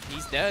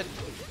 He's dead.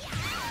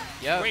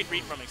 Yeah. Great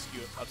read from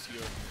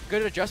Obscure.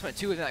 Good adjustment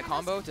too in that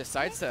combo to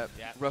sidestep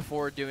Yeah.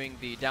 before doing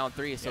the down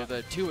 3, so Yeah.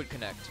 the 2 would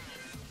connect.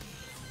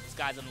 This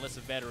guy's an Alyssa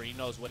veteran. He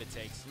knows what it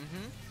takes.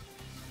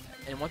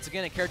 And once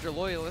again, a character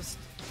loyalist.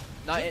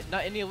 Not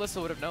any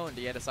Alyssa would have known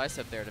to get a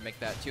sidestep there to make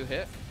that 2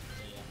 hit.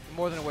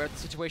 More than aware of the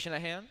situation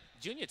at hand.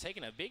 Junior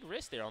taking a big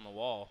risk there on the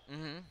wall.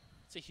 Mm-hmm.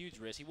 It's a huge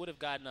risk. He would have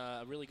gotten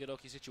a really good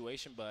Oki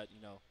situation, but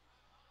you know,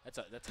 that's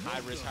high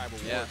risk, high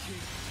reward. Yeah.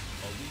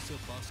 Elisa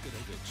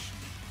Boskovic.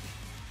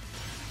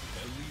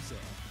 Elisa.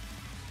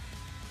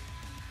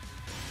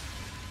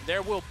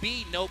 There will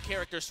be no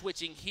character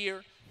switching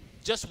here.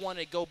 Just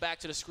wanted to go back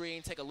to the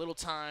screen, take a little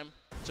time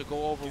to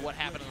go over what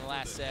happened in the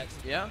last set.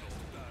 Yeah.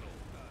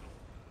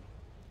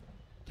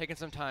 Taking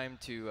some time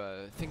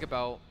to think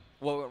about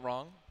what went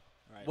wrong,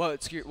 Right.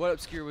 what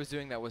Obscure was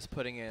doing that was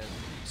putting in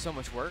so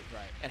much work,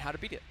 Right. and how to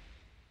beat it.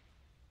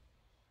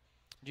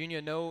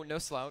 Junior, no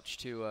slouch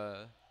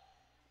to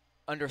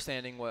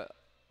understanding what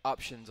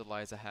options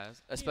Eliza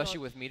has, especially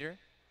with meter.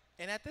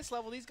 And at this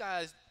level, these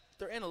guys,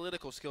 their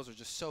analytical skills are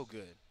just so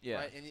good. Yeah.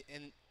 Right?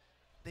 And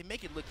they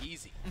make it look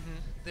easy.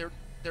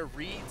 They're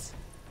reads,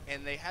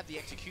 and they have the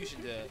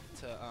execution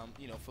to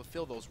you know,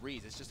 fulfill those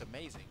reads. It's just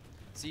amazing.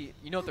 See,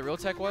 you know what the real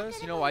tech was?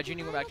 You know why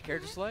Junior went back to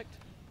character select?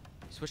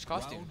 Switched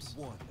costumes.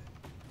 Round 1.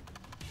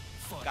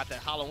 Fight. Got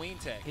that Halloween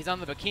tech. He's on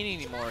the bikini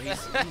anymore. He's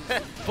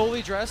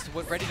fully dressed,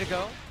 ready to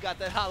go. Got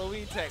that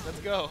Halloween tech. Let's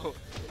go.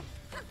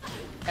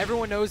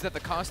 Everyone knows that the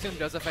costume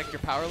does affect your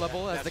power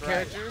level as That's the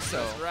right. character, so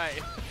That's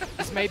right.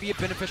 this may be a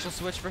beneficial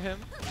switch for him.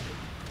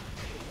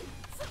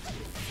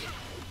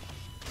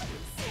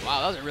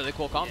 Wow, that was a really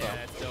cool combo. Yeah,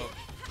 that's dope.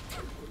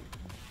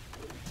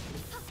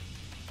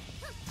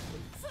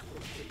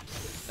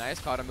 Nice,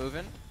 caught him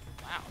moving.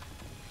 Wow.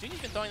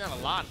 Junior's been throwing that a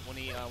lot when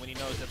he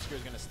knows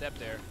Obscure's gonna step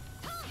there.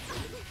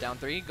 Down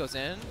 3, goes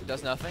in,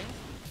 does nothing.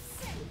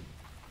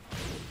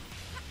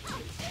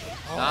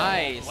 Oh,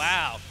 Nice.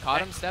 Wow.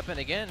 Caught him stepping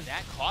again.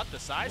 That caught the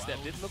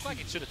sidestep. Didn't look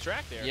like it should have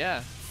tracked there. Yeah.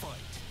 Fight.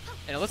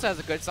 And Alyssa has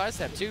a good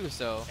sidestep too,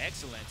 so.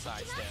 Excellent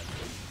sidestep.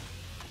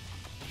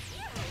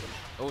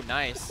 Oh,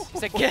 nice. He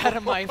said, get out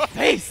of my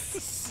face.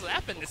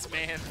 Slapping this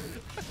man.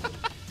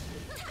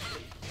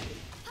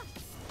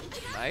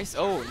 Nice.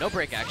 Oh, no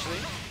break actually.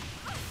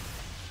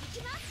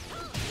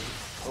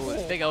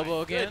 Oh, big elbow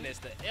my again. Goodness,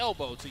 the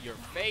elbow to your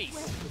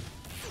face.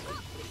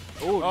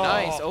 Oh,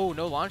 nice. Oh,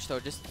 no launch though.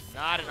 Just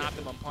Not an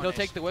optimum punish. he'll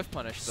take the whiff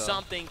punish though.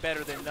 Something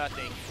better than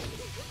nothing.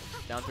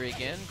 Down 3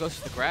 again. Goes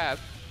for the grab.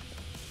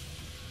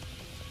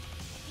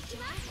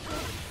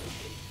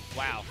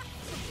 Wow.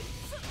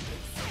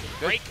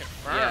 Good. Great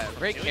confirm. Yeah, from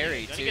great Junior.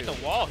 carry, Gonna too. get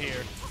the wall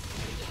here.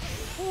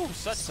 Ooh,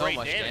 such So great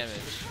much damage.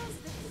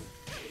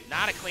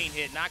 Not a clean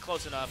hit, not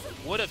close enough.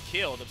 Would have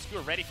killed.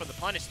 Obscure ready for the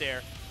punish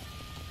there.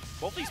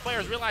 Both these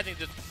players realizing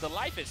that the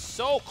life is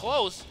so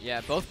close.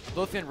 Yeah,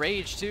 both in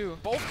rage too.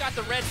 Both got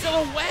the red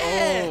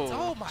silhouette. Oh,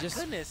 Oh my just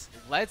goodness.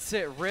 Lets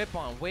it rip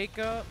on wake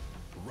up.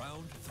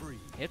 Round 3.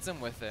 Hits him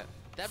with it.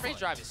 That rage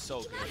drive is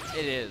so good.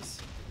 It is.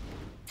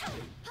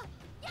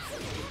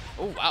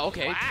 Oh, wow,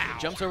 okay. Wow.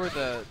 Jumps over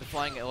the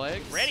flying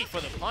legs. Ready for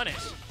the punish.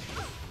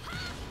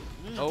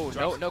 Oh,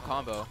 Drops- no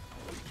combo.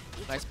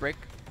 Nice break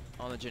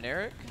on the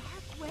generic.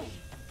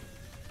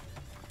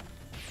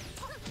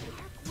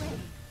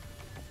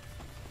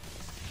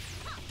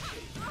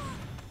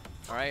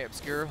 All right,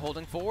 Obscure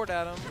holding forward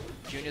at him.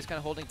 Junior's kind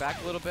of holding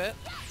back a little bit.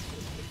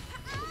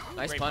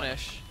 Nice Great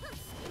punish.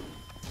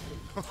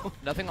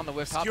 Nothing on the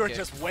whiff hop Obscure kick.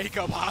 just wake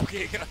up hop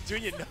kick.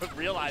 Junior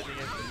realizing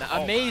it. Oh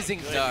my Amazing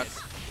duck.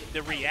 goodness.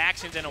 The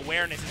reactions and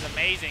awareness is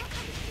amazing.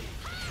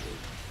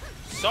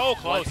 So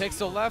One close.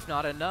 pixel left,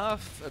 not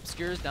enough.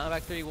 Obscure's down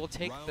back 3. We'll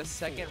take the Round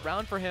second 4.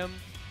 round for him.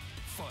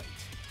 Fight.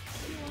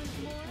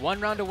 1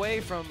 round away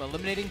from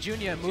eliminating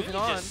Junior and moving Junior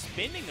on. just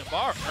spinning the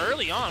bar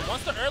early on.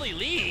 Once the early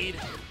lead,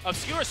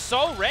 Obscure is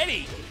so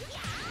ready.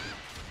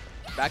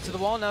 Back to the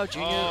wall now,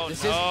 Junior. Oh,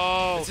 this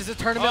no. is a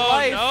tournament Oh,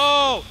 life.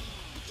 no.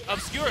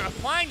 Obscure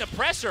applying the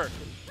pressure.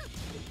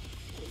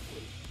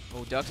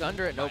 Oh, ducks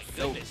under it. Nope.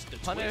 My goodness, the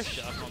Punish. twist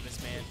duck on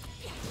this man.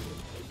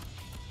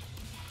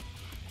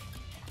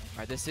 All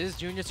right, this is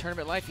Junior's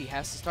tournament life. He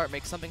has to start,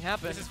 make something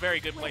happen. This is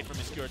very good play from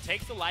Obscure.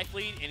 Takes the life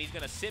lead, and he's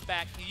going to sit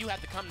back. You have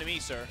to come to me,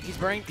 sir. He's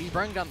burning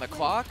down the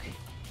clock.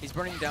 He's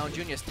burning down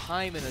Junior's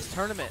time in this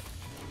tournament.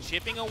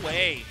 Chipping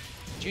away.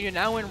 Junior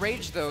now in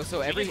rage though, so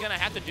every Junior's going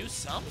to have to do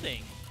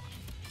something.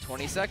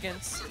 20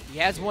 seconds. He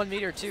has 1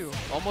 meter too,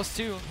 almost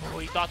 2. Oh,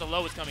 he thought the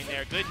low was coming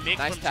there. Good mix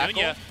Nice from tackle.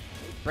 Junior.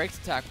 Breaks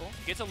the tackle.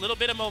 Gets a little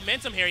bit of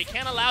momentum here. He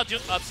can't allow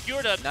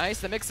Obscure to... Nice,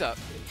 the mix up.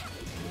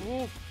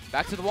 Ooh,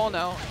 back to the wall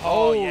now.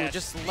 Oh, yes.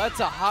 Just lets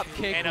a hop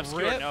kick And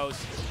Obscure rip.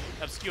 knows.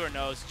 Obscure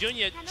knows.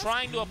 Junior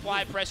trying to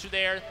apply pressure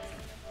there.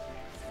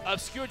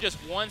 Obscure just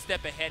one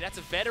step ahead. That's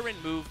a veteran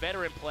move,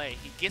 veteran play.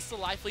 He gets the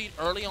life lead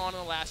early on in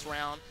the last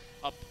round,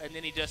 and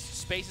then he just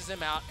spaces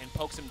him out and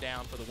pokes him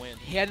down for the win.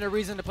 He had no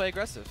reason to play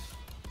aggressive.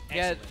 He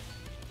had, Excellent.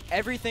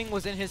 everything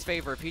was in his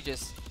favor if he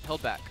just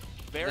held back.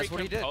 Very That's what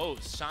he did.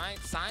 composed.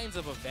 Signs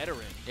of a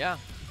veteran. Yeah.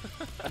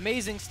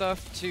 Amazing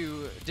stuff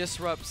to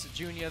disrupt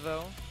Junior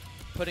though,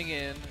 putting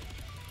in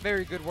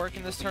very good work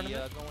in this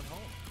tournament. Going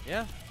home.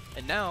 Yeah.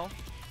 And now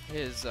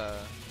his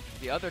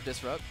the other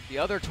disrupt, the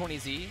other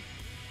 20Z,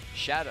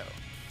 Shadow,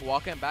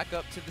 walking back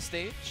up to the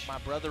stage. My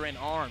brother in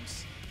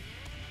arms.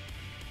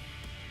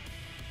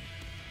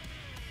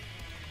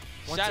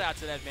 Once Shout a- out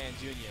to that man,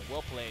 Junior.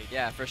 Well played.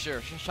 Yeah, for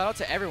sure. Shout out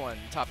to everyone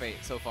in top 8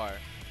 so far.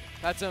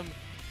 Had some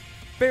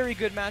very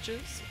good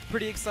matches.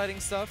 Pretty exciting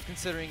stuff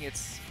considering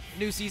it's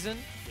new season.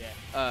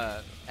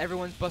 Yeah.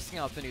 Everyone's busting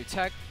out the new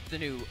tech, the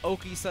new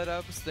Oki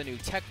setups, the new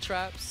tech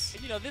traps.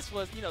 And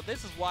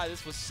this is why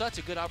this was such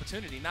a good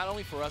opportunity, not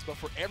only for us, but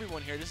for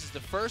everyone here. This is the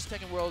first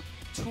Tekken World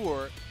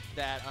Tour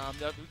that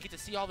we get to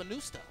see all the new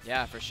stuff.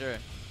 Yeah, for sure.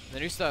 The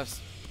new stuff's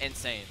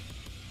insane.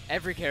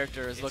 Every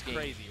character is It's looking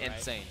crazy, right?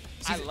 insane.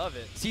 I love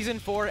it. Season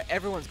 4,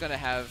 everyone's gonna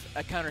have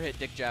a counter hit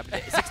dick jab,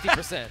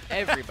 60%.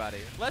 Everybody.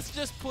 Let's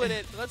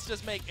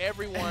just make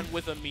everyone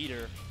with a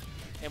meter,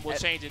 and we'll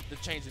change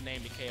the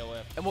name to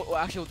KOF. And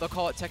actually, they'll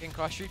call it Tekken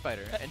Cross Street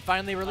Fighter, and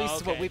finally release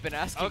what Okay. we've been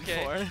asking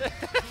Okay.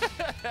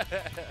 for.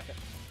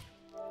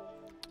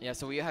 Yeah,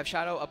 so we have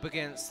Shadow up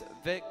against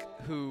Vic,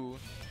 who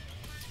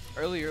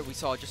earlier we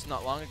saw just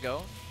not long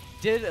ago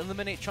did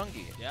eliminate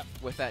Chungi. Yep.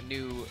 With that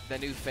new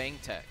Fang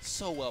tech.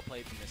 So well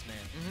played from this man.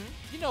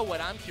 Mm-hmm. You know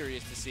what I'm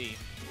curious to see?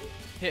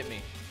 Hit me.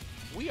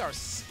 We are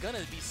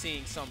gonna be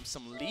seeing some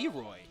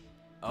Leroy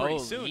pretty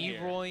soon here.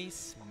 Leroy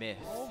Smith.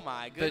 Oh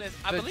my The, goodness!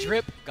 I the believe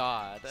drip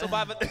god. So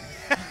by the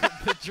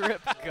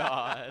drip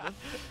god.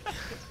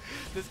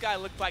 This guy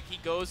looked like he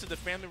goes to the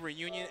family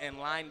reunion and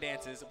line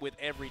dances with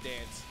every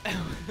dance.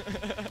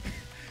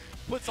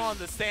 Puts on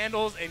the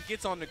sandals and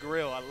gets on the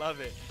grill. I love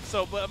it.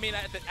 So, but I mean,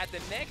 at the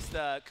next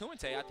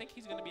Kumite, I think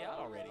he's going to be out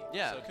already.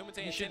 Yeah, So Kumite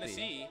he in should be.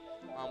 Tennessee,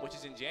 which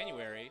is in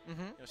January.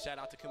 Mhm. Shout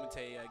out to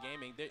Kumite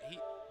Gaming.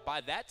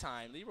 By that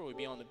time, Leroy would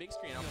be on the big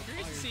screen. I'm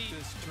curious to see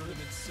This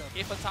tournament 7.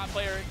 if a top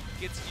player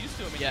gets used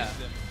to him and Yeah.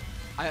 uses him.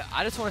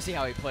 I just want to see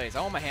how he plays.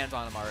 I want my hands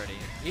on him already.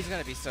 He's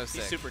gonna be so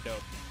sick. He's super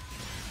dope.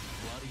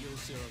 Claudio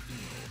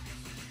Serafino.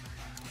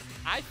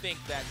 I think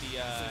that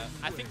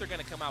I think they're going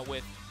to come out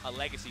with a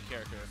legacy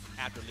character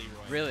after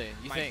Leroy. Really?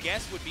 You My think?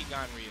 guess would be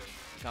Ganryu.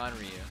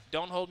 Ganryu.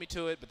 Don't hold me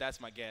to it, but that's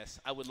my guess.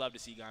 I would love to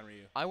see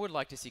Ganryu. I would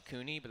like to see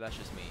Kuni, but that's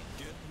just me.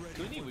 Get ready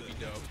Kuni for would the be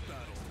dope. next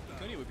battle.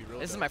 Kuni would be real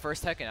This is dope. my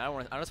first Tekken.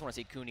 I just want to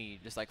see Kuni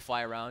just like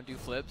fly around, do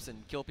flips,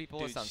 and kill people.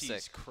 Dude, It sounds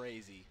she's sick.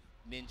 crazy.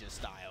 Ninja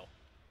style.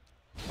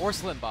 Or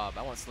Slim Bob.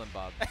 I want Slim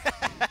Bob.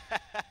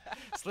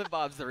 Slip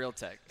Bob's the real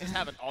tech. Just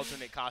have an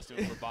alternate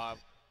costume for Bob.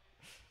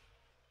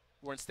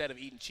 Where instead of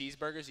eating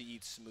cheeseburgers, he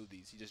eats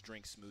smoothies. He just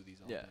drinks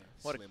smoothies all Yeah. day.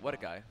 What Slim a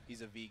Bob. guy.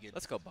 He's a vegan.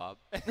 Let's go, Bob.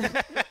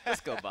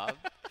 Let's go, Bob.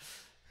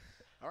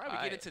 All right, we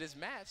get into this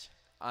match.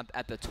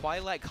 At the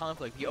Twilight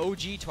Conflict, the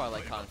OG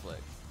Twilight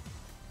Conflict.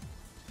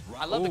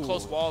 I love the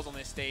close Ooh. walls on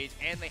this stage,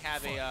 and they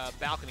have a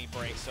balcony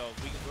break, so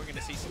we're going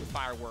to see some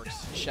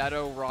fireworks.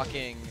 Shadow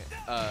rocking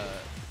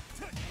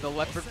the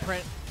leopard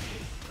print.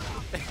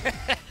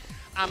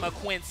 I'm a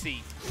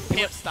Quincy,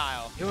 pimp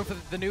style. He went for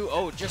the new,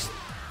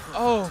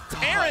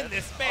 Tearing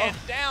this man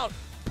down.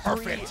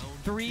 Perfect.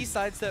 Three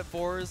sidestep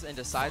fours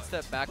into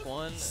sidestep back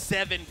one.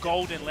 7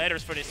 golden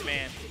letters for this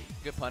man.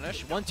 Good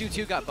punish.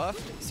 1-2-2 got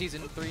buffed.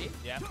 Season 3.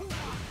 Yeah.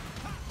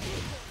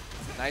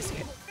 Nice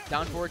hit.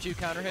 Down forward 2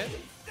 counter hit.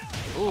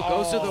 Ooh,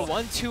 goes to the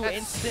 1-2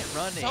 instant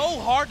running. So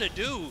hard to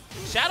do.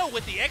 Shadow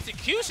with the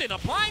execution,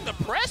 applying the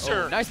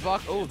pressure. Oh, nice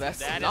block. Oh, that's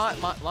That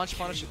not launch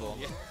punishable.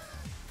 Yeah.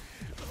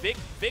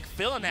 Vic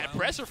feeling that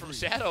pressure from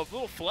Shadow. A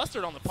little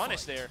flustered on the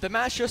punish there. The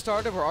match just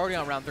started. We're already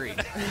on round 3.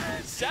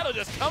 Shadow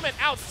just coming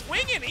out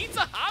swinging. Eats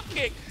a hop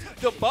kick.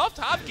 The buffed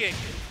hop kick.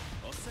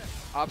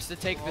 Opts to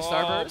take the Oh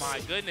starburst. my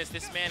goodness,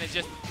 this man is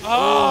just.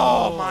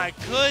 Oh my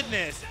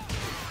goodness.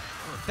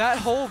 That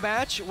whole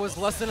match was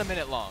less than a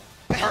minute long.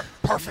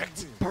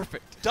 Perfect.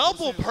 Perfect.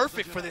 Double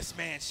perfect for this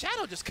man.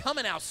 Shadow just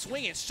coming out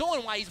swinging,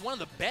 showing why he's one of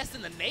the best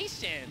in the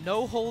nation.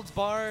 No holds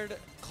barred.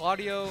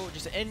 Claudio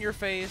just in your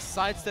face.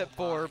 Sidestep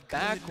 4,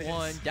 back goodness.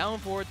 1, down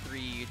forward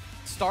 3.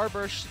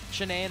 Starburst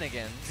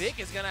shenanigans. Vic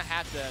is going to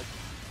have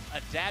to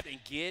adapt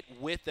and get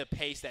with the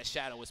pace that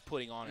Shadow was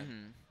putting on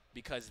him.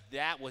 Because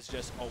that was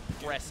just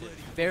oppressive.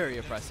 Very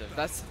oppressive.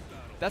 That's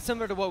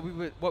similar to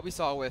what we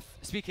saw with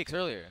Speed Kicks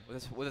earlier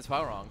with his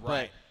power wrong.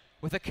 Right.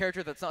 But with a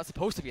character that's not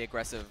supposed to be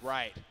aggressive.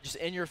 Right. Just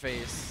in your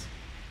face.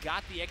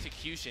 Got the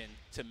execution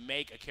to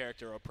make a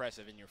character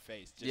oppressive in your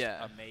face. Just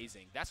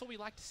amazing. That's what we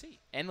like to see.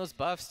 And those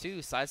buffs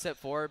too. Sidestep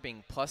 4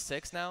 being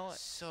 +6 now.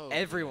 So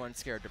everyone's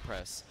scared to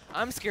press.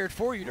 I'm scared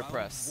for you to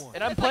press.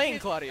 And I'm That's playing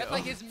like Claudio. That's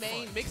like his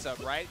main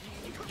mix-up, right?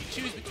 You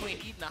choose between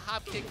eating a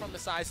hop kick from the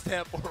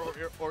sidestep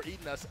or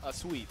eating a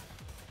sweep.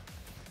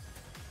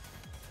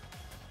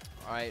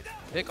 All right,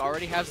 Vic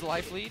already has the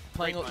life lead,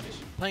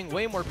 playing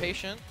way more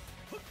patient.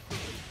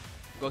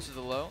 Goes to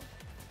the low.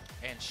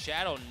 And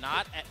Shadow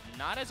not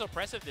as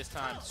oppressive this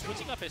time,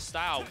 switching up his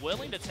style,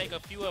 willing to take a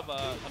few of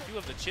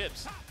the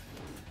chips.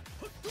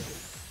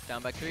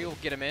 Down by 3, we'll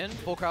get him in.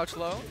 Full crouch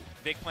low.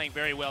 Vic playing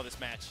very well this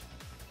match,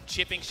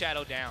 chipping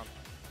Shadow down.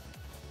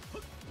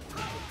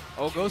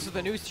 Oh, goes to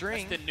the new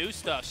string. That's the new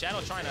stuff.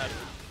 Shadow trying to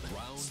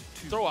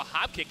throw a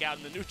hop kick out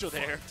in the neutral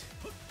there.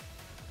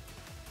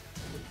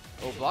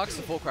 Oh, blocks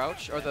the full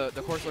crouch, or the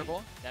core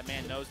circle. That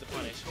man knows the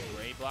punish.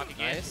 Great block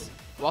again. Nice.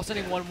 While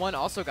sending 1-1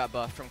 also got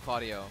buffed from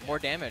Claudio. More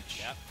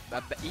damage.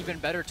 Yep. Even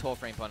better 12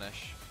 frame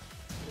punish.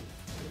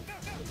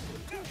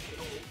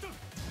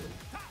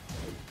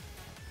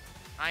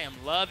 I am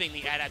loving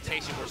the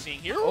adaptation we're seeing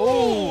here.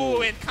 Oh.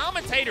 Ooh, and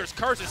commentators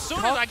curse. As soon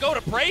as I go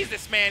to praise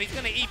this man, he's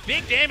going to eat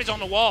big damage on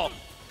the wall.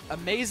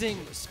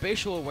 Amazing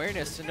spatial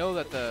awareness to know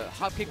that the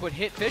hop kick would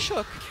hit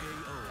fishhook.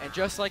 And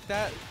just like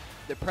that,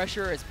 the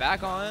pressure is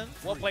back on.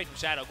 Well played from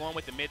Shadow, going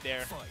with the mid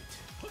there.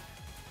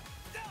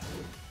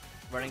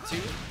 Running 2.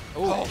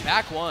 Oh,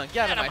 back 1.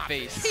 Get out of my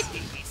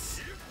face.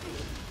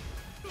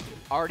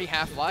 Already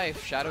half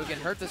life. Shadow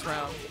getting hurt this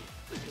round.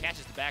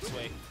 Catches the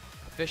backsway.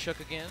 Fish hook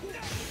again.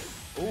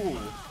 Ooh,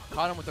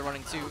 caught him with the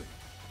running 2.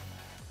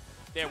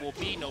 There will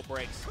be no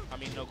breaks. I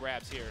mean, no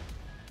grabs here.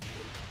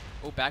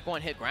 Oh, back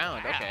 1 hit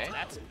ground. Wow, Okay.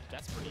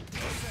 that's pretty.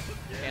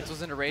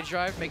 Cancels into rage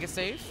drive. Make it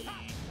safe.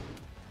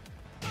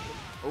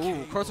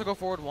 Ooh, cross circle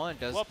forward 1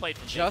 does Well played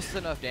from just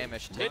enough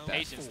damage to Good take that.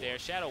 patience there.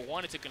 Shadow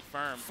wanted to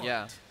confirm.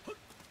 Yeah.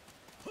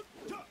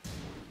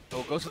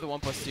 Oh, goes to the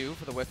 1+2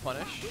 for the whiff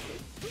punish.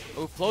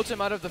 Oh, floats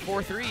him out of the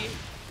 4-3.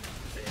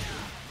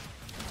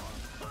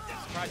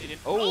 Surprised he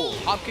didn't. Oh,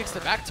 hop kicks the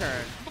back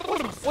turn.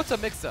 What's a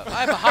mix-up? I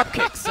have a hop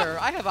kick, sir.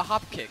 I have a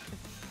hop kick.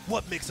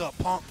 What mix up,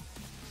 punk?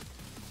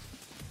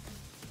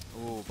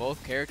 Ooh,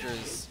 both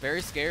characters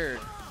very scared.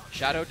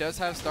 Shadow does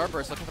have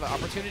Starburst, looking for the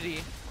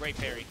opportunity. Great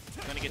parry.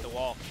 Gonna get the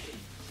wall.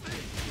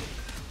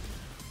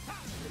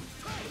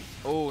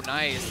 Oh,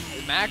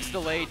 nice. Max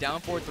delay,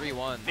 down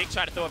 4-3-1. Vic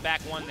tried to throw it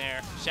back 1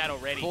 there. Shadow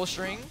ready. Full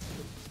string.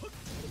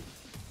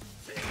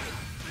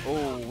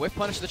 Oh, whiff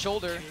punish to the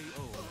shoulder.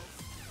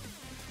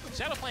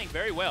 Shadow playing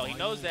very well. He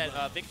knows that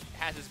Vic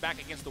has his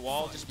back against the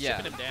wall, just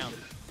chipping him down.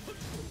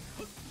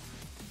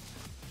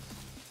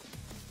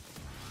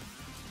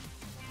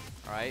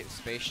 All right,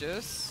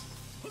 spacious.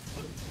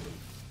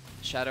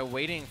 Shadow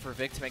waiting for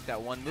Vic to make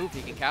that one move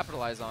he can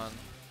capitalize on.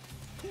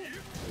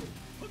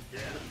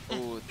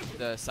 Ooh,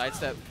 the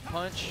sidestep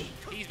punch.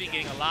 He's been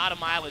getting a lot of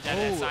mileage out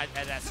of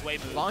that sway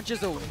move.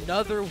 Launches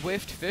another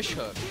whiffed fish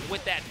hook.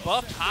 With that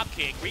buffed hop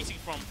kick, reaching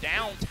from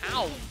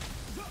downtown.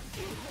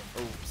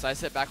 Oh,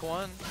 sidestep back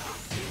 1.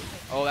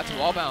 Oh, that's a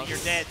wall bounce. You're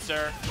dead,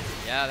 sir.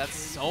 Yeah, that's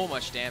so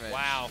much damage.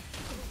 Wow.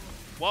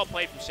 Well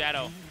played from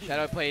Shadow.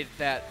 Shadow played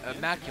that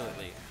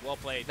immaculately. Well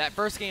played. That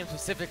first game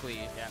specifically,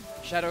 Yeah.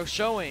 Shadow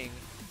showing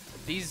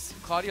these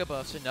Claudio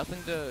buffs are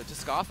nothing to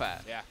scoff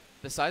at. Yeah.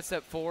 The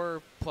sidestep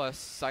 4 plus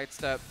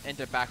sidestep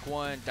into back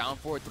 1, down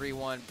 4,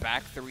 3-1,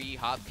 back 3,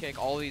 hop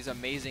kick, all these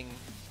amazing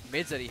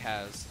mids that he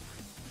has.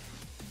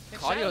 And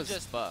Claudio's Shadow's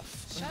just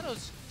buff.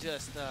 Shadow's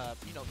just,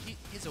 you know,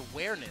 his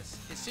awareness,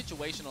 his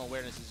situational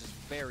awareness is just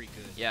very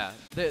good. Yeah.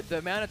 The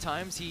amount of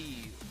times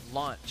he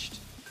launched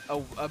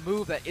a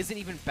move that isn't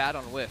even bad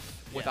on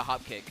whiff with Yeah. a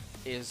hop kick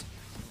is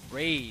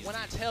crazy. When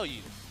I tell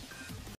you,